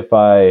 maybe if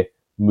I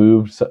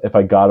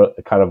got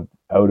kind of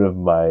out of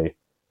my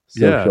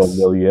social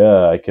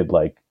milieu, I could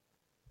like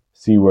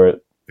see where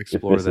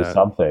explore if this that. is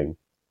something.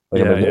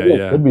 Like, Yeah,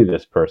 it could be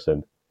this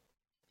person.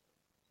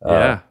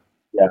 Yeah.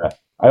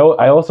 I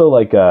also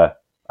like I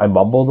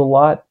mumbled a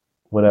lot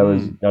when I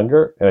was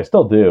younger, and I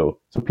still do.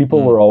 So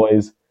people were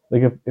always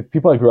like, if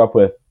people I grew up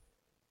with,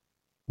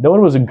 no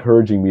one was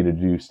encouraging me to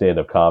do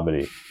stand-up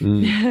comedy. Put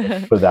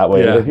it that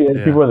way. Yeah,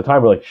 If people at the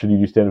time were like, "Should you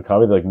do stand-up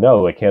comedy?" They're like,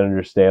 "No, I can't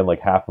understand like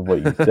half of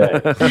what you say."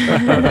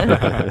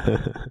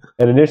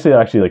 And initially, it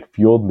actually like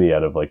fueled me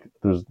out of like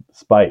there's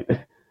spite.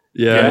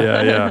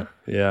 Yeah.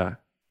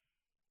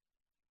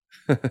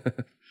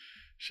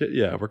 Shit,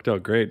 yeah, it worked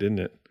out great, didn't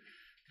it?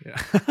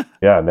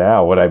 Yeah,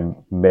 now when I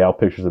mail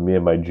pictures of me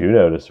and my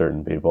Juno to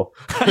certain people,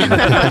 I'm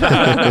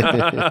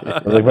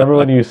like, remember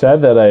when you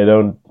said that I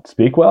don't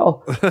speak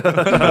well?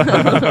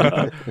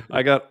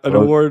 I got an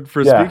award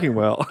for speaking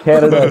well.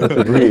 Canada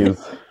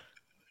disagrees.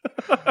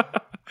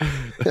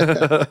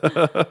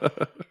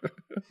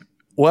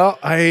 Well,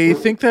 I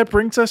think that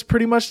brings us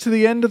pretty much to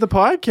the end of the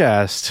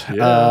podcast.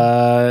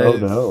 Oh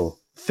no.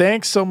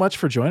 Thanks so much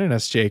for joining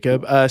us,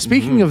 Jacob.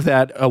 Speaking of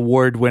that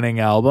award-winning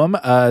album,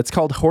 it's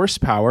called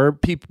Horsepower.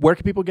 Where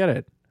can people get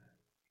it?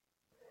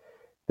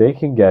 They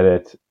can get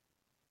it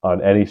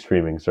on any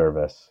streaming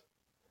service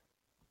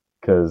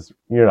because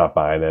you're not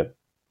buying it.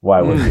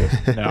 Why would you?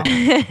 No.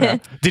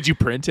 Did you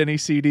print any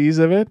CDs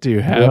of it? Do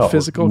you have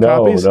physical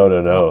copies?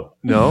 No.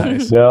 No?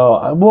 Nice.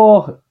 No.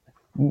 Well,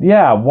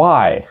 yeah.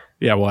 Why?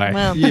 Yeah, why?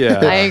 Well, Yeah.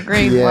 I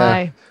agree. Yeah.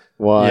 Why?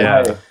 Why?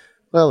 Yeah.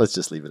 Well, let's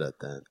just leave it at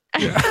that.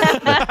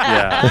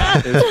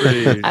 Yeah. It's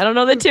pretty. I don't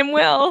know that Tim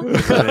will.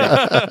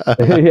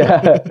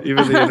 Yeah.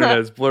 Even the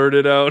internet's blurred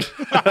it out.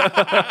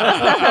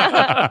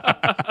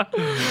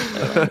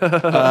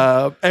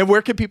 And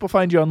where can people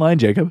find you online,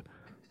 Jacob?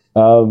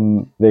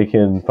 They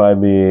can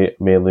find me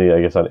mainly,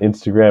 I guess, on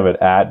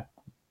Instagram at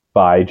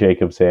by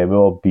Jacob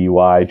Samuel,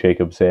 by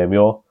Jacob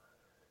Samuel,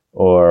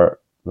 or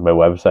my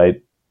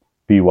website,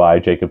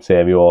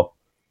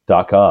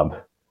 byjacobsamuel.com.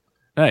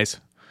 Nice.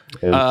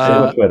 And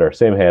same with Twitter,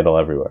 same handle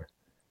everywhere.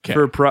 Okay.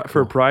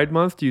 For Pride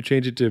Month, do you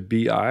change it to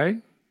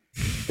BI?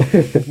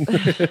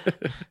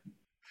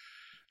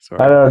 Sorry.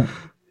 I don't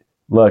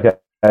look.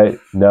 I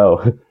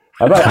no.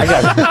 I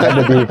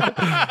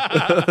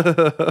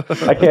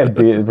can't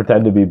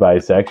pretend to be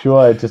bisexual.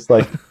 I just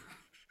like.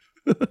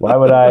 Why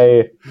would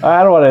I?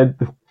 I don't want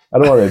to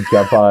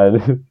jump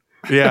on.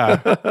 Yeah.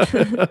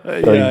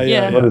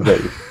 Yeah. What is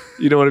it?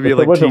 You don't want to be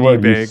like What's the TD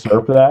word? Bank.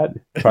 Usurp that?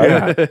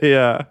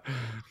 Yeah.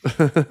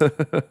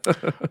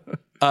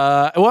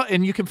 Well,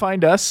 and you can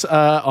find us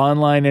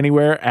online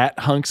anywhere at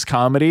Hunks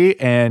Comedy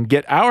and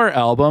get our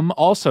album,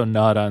 also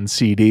not on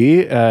CD.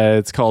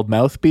 It's called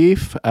Mouth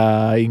Beef.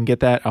 You can get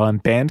that on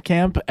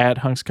Bandcamp at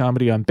Hunks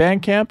Comedy on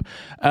Bandcamp.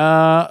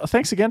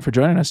 Thanks again for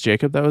joining us,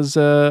 Jacob. That was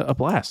a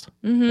blast.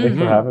 Thanks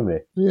for having me.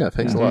 Yeah,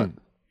 thanks a lot.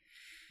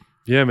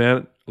 Yeah,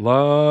 man.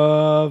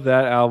 Love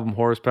that album,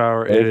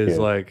 Horsepower. Thank It is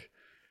you. like,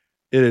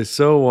 it is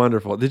so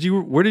wonderful.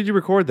 Where did you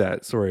record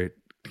that? Sorry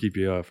to keep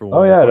you for one.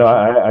 Oh yeah, more no,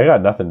 question. I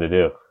got nothing to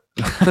do.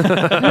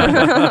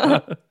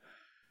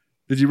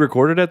 Did you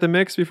record it at the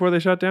Mix before they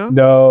shut down?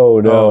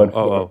 No.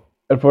 Oh.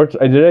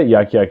 Unfortunately, I did it at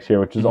Yuck Yucks here,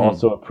 which is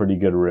also a pretty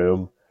good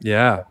room.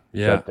 Yeah.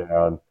 Shut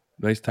down.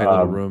 Nice tight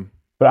little room.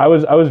 But I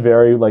was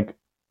very like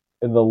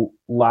in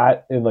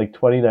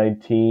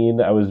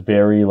 2019. I was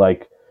very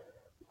like,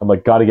 I'm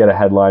like, got to get a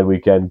headline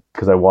weekend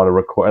because I want to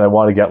record and I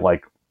want to get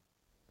like.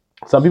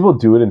 Some people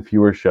do it in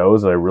fewer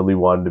shows, and I really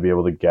wanted to be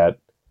able to get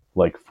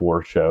like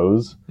 4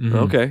 shows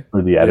Okay.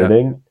 for the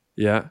editing.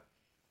 Yeah.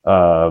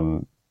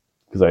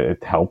 Because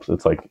it helps.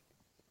 It's like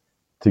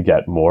to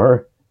get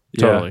more.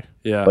 Totally.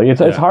 Yeah. Like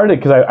it's hard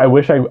because I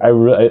wish I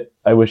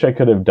wish I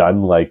could have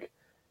done like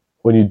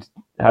when you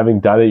having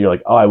done it, you're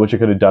like, oh, I wish I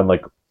could have done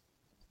like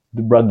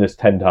run this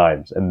 10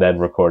 times and then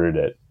recorded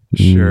it.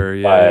 Sure.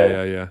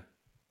 Yeah.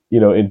 You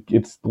know,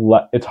 it's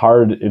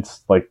hard.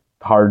 It's like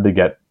hard to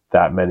get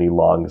that many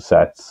long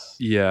sets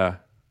Yeah.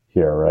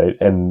 here, right?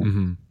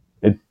 And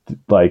it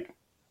like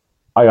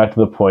I got to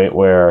the point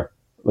where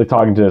like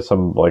talking to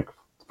some like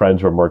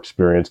friends who are more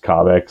experienced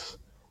comics,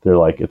 they're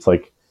like, it's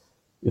like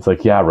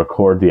yeah,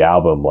 record the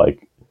album.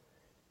 Like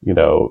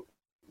don't.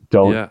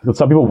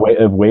 Some people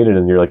have waited,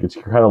 and you're like,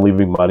 you're kind of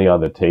leaving money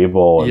on the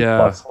table. And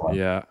plus,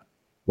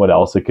 what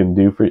else it can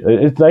do for you?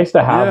 It's nice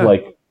to have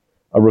like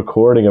a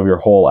recording of your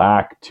whole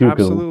act too,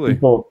 because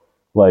people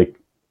like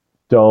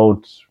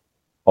don't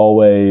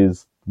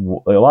always.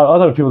 Like, a lot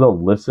of other people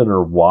don't listen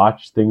or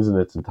watch things in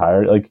its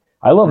entirety. Like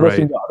I love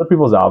listening to other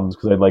people's albums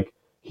because I like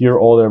hear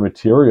all their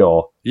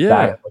material.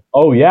 Yeah.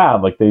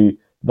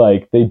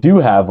 They do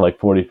have like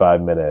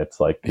 45 minutes.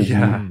 Like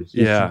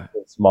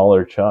it's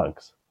smaller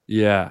chunks.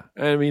 Yeah,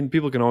 I mean,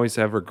 people can always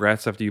have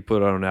regrets after you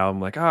put on an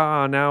album, like,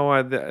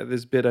 now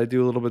this bit I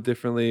do a little bit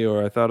differently,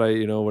 or I thought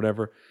I,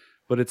 whatever.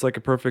 But it's like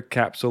a perfect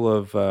capsule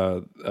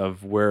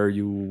of where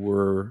you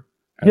were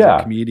as a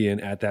comedian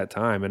at that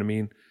time. And I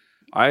mean,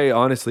 I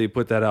honestly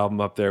put that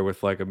album up there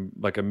with like a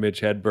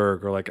Mitch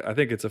Hedberg, or like, I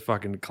think it's a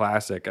fucking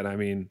classic. And I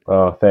mean,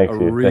 thank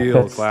you.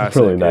 Real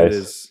classic. Really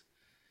nice.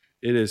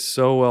 It is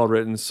so well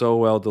written, so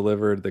well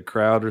delivered. The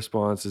crowd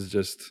response is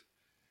just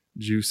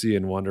juicy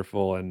and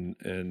wonderful, and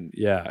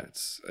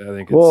it's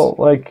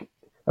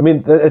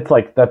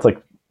that's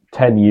like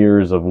 10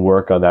 years of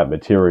work on that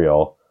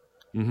material.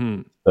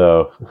 Mm-hmm.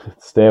 So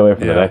stay away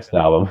from the next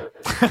album.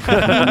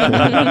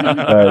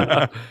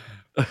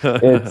 But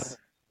it's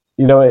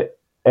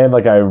and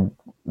like I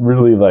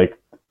really like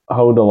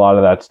honed a lot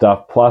of that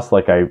stuff, plus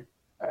like I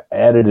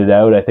edited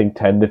out I think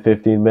 10 to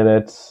 15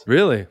 minutes.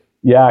 Really?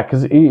 Yeah,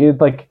 because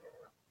it like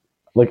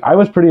I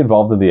was pretty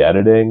involved in the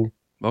editing.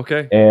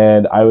 Okay.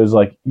 And I was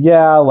like,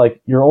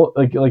 like you're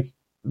like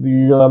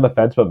you're on the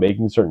fence about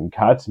making certain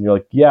cuts, and you're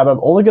like, but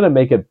I'm only gonna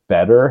make it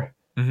better.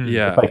 Mm-hmm.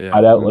 If I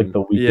cut out like the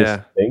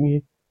weakest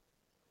thing.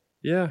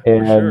 Yeah.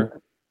 And for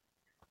sure.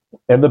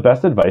 And the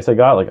best advice I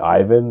got, like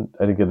Ivan,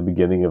 I think at the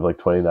beginning of like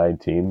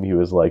 2019, he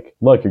was like,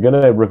 "Look, you're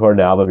gonna record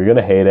an album, you're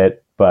gonna hate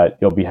it, but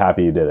you'll be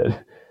happy you did it."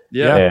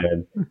 Yeah.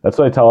 And that's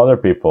what I tell other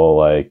people.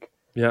 Like,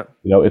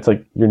 it's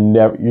like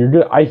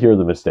I hear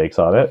the mistakes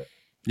on it.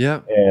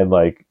 Yeah. And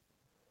like,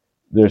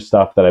 there's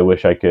stuff that I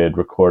wish I could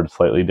record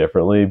slightly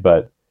differently,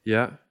 but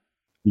you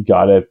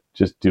gotta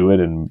just do it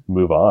and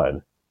move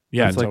on.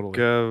 Yeah, it's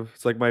totally.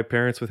 It's like my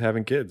parents with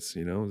having kids.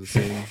 The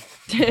same.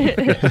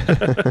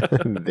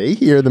 They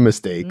hear the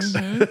mistakes.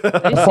 Mm-hmm.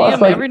 They see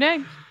them every day.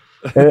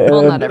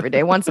 Well, not every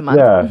day, once a month.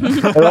 Yeah.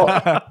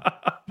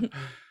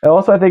 And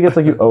also, I think it's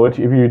like you owe it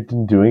if you've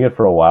been doing it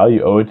for a while.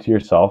 You owe it to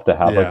yourself to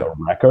have like a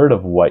record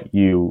of what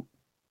you.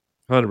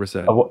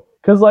 100%.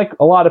 Because like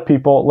a lot of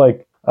people,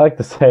 like I like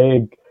to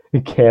say.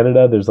 In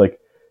Canada, there's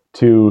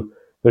two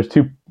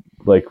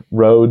like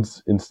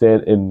roads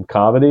in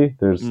comedy.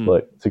 There's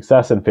like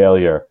success and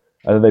failure,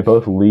 and then they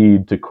both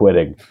lead to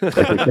quitting. Like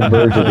they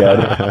converge again,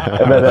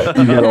 and then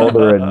you get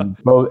older, and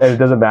it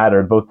doesn't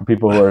matter. Both the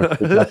people who are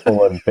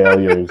successful and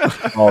failures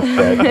all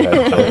quit.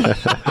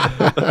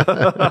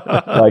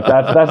 Like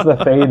that's the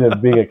fate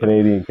of being a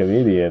Canadian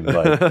comedian.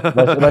 Like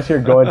unless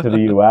you're going to the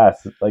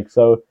U.S., like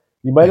so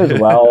you might as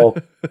well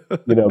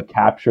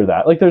capture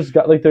that. Like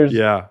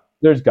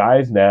there's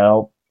guys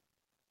now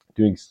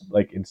doing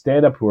like in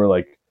stand-up who are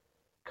like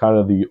kind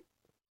of the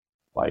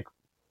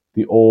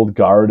old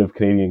guard of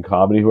Canadian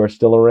comedy who are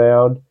still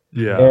around.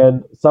 Yeah.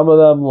 And some of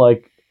them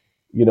like,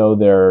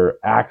 their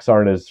acts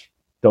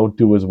don't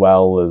do as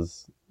well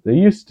as they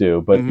used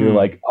to, but you're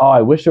like, oh,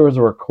 I wish there was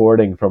a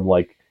recording from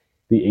like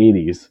the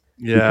 80s.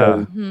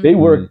 Yeah. Because they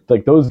were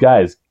like those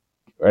guys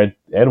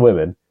and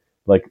women,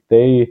 like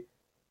they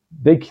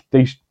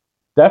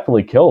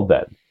definitely killed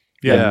then.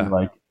 Yeah. And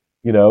like,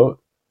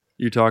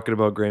 You talking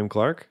about Graham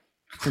Clark?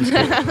 He's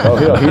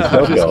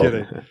so just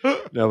kidding.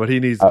 No, but he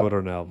needs to put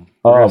on an album.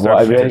 I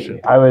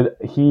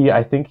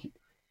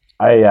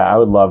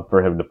would love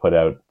for him to put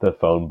out the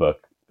Phone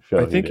Book show.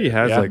 I think he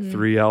has like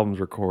 3 albums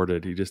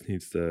recorded. He just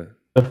needs to.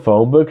 The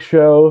Phone Book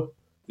show,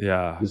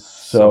 is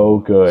so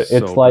good. So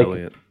it's like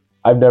brilliant.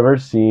 I've never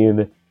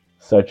seen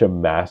such a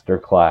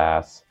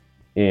masterclass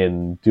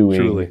in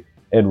doing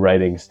and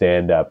writing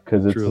stand up,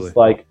 because it's just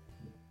like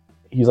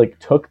he's like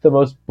took the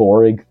most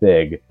boring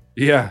thing.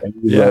 Yeah. And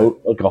he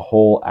wrote like a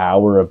whole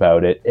hour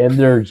about it. And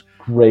there's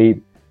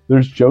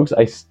jokes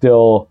I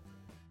still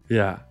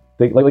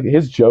think like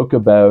his joke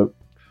about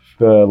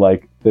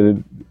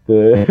the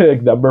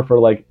number for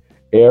like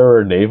air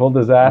or naval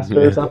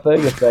disaster or something.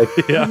 It's like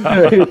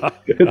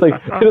it's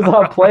like it was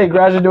on a plane,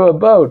 crash into a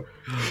boat.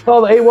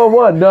 Oh, the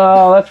 811.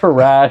 No, that's for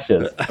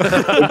rations.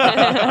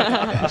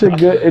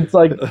 It's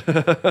like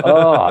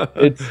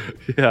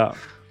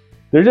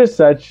they're just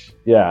such,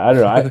 I don't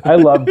know. I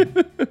love,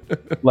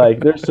 like,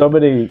 there's so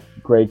many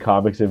great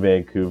comics in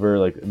Vancouver.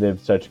 Like, they have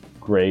such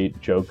great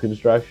joke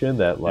construction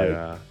that, like,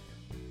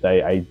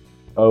 I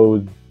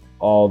owe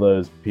all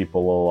those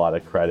people a lot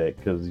of credit,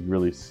 because you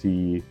really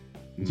see,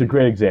 it's a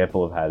great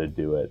example of how to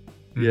do it.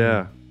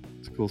 Yeah.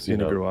 It's a cool scene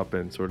to grow up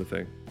in, sort of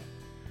thing.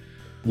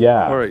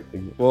 Yeah. All right.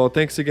 Well,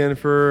 thanks again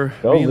for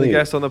being the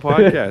guest on the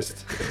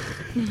podcast.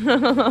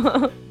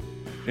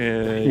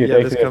 And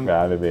thanks again for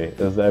having me.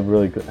 I'm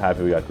really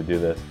happy we got to do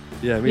this.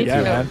 Yeah, me too,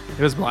 man.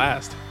 It was a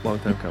blast. Long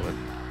time coming.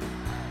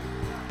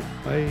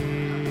 Bye.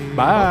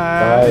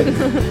 Bye. Bye.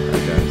 Bye,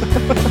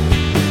 guys.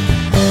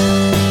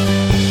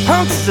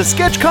 Hunks is a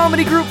sketch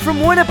comedy group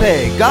from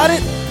Winnipeg. Got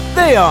it?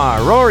 They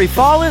are Rory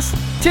Follis,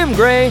 Tim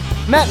Gray,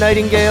 Matt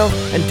Nightingale,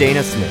 and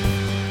Dana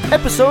Smith.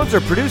 Episodes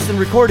are produced and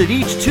recorded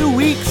each 2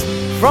 weeks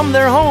from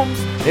their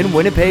homes in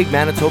Winnipeg,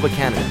 Manitoba,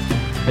 Canada.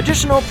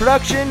 Additional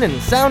production and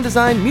sound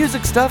design,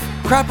 music stuff,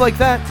 crap like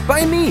that,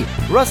 by me,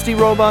 Rusty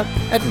Robot,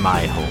 at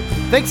my home.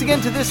 Thanks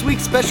again to this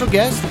week's special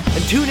guest,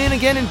 and tune in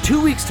again in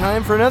 2 weeks'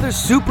 time for another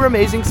super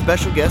amazing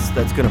special guest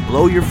that's gonna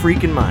blow your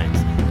freaking minds.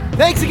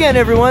 Thanks again,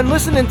 everyone.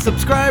 Listen and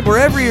subscribe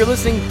wherever you're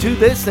listening to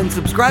this and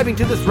subscribing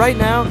to this right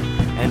now,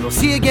 and we'll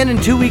see you again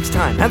in 2 weeks'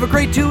 time. Have a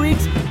great 2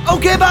 weeks.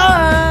 Okay,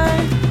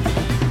 bye!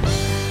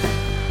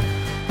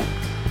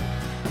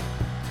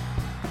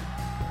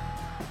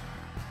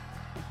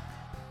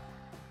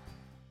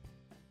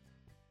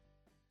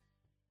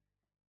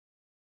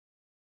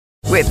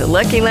 With the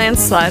Lucky Land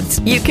Slots,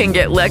 you can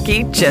get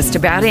lucky just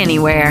about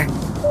anywhere.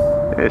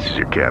 This is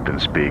your captain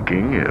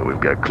speaking.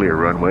 We've got clear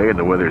runway and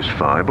the weather's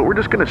fine, but we're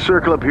just going to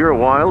circle up here a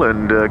while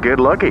and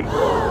get lucky.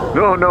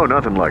 No,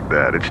 nothing like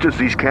that. It's just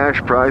these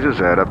cash prizes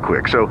add up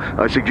quick. So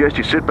I suggest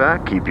you sit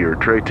back, keep your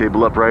tray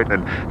table upright,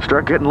 and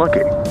start getting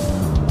lucky.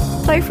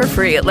 Play for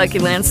free at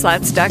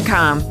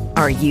LuckyLandSlots.com.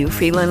 Are you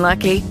feeling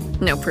lucky?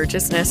 No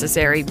purchase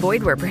necessary.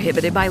 Void where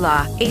prohibited by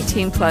law.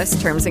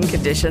 18+ terms and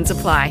conditions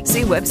apply.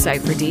 See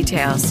website for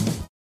details.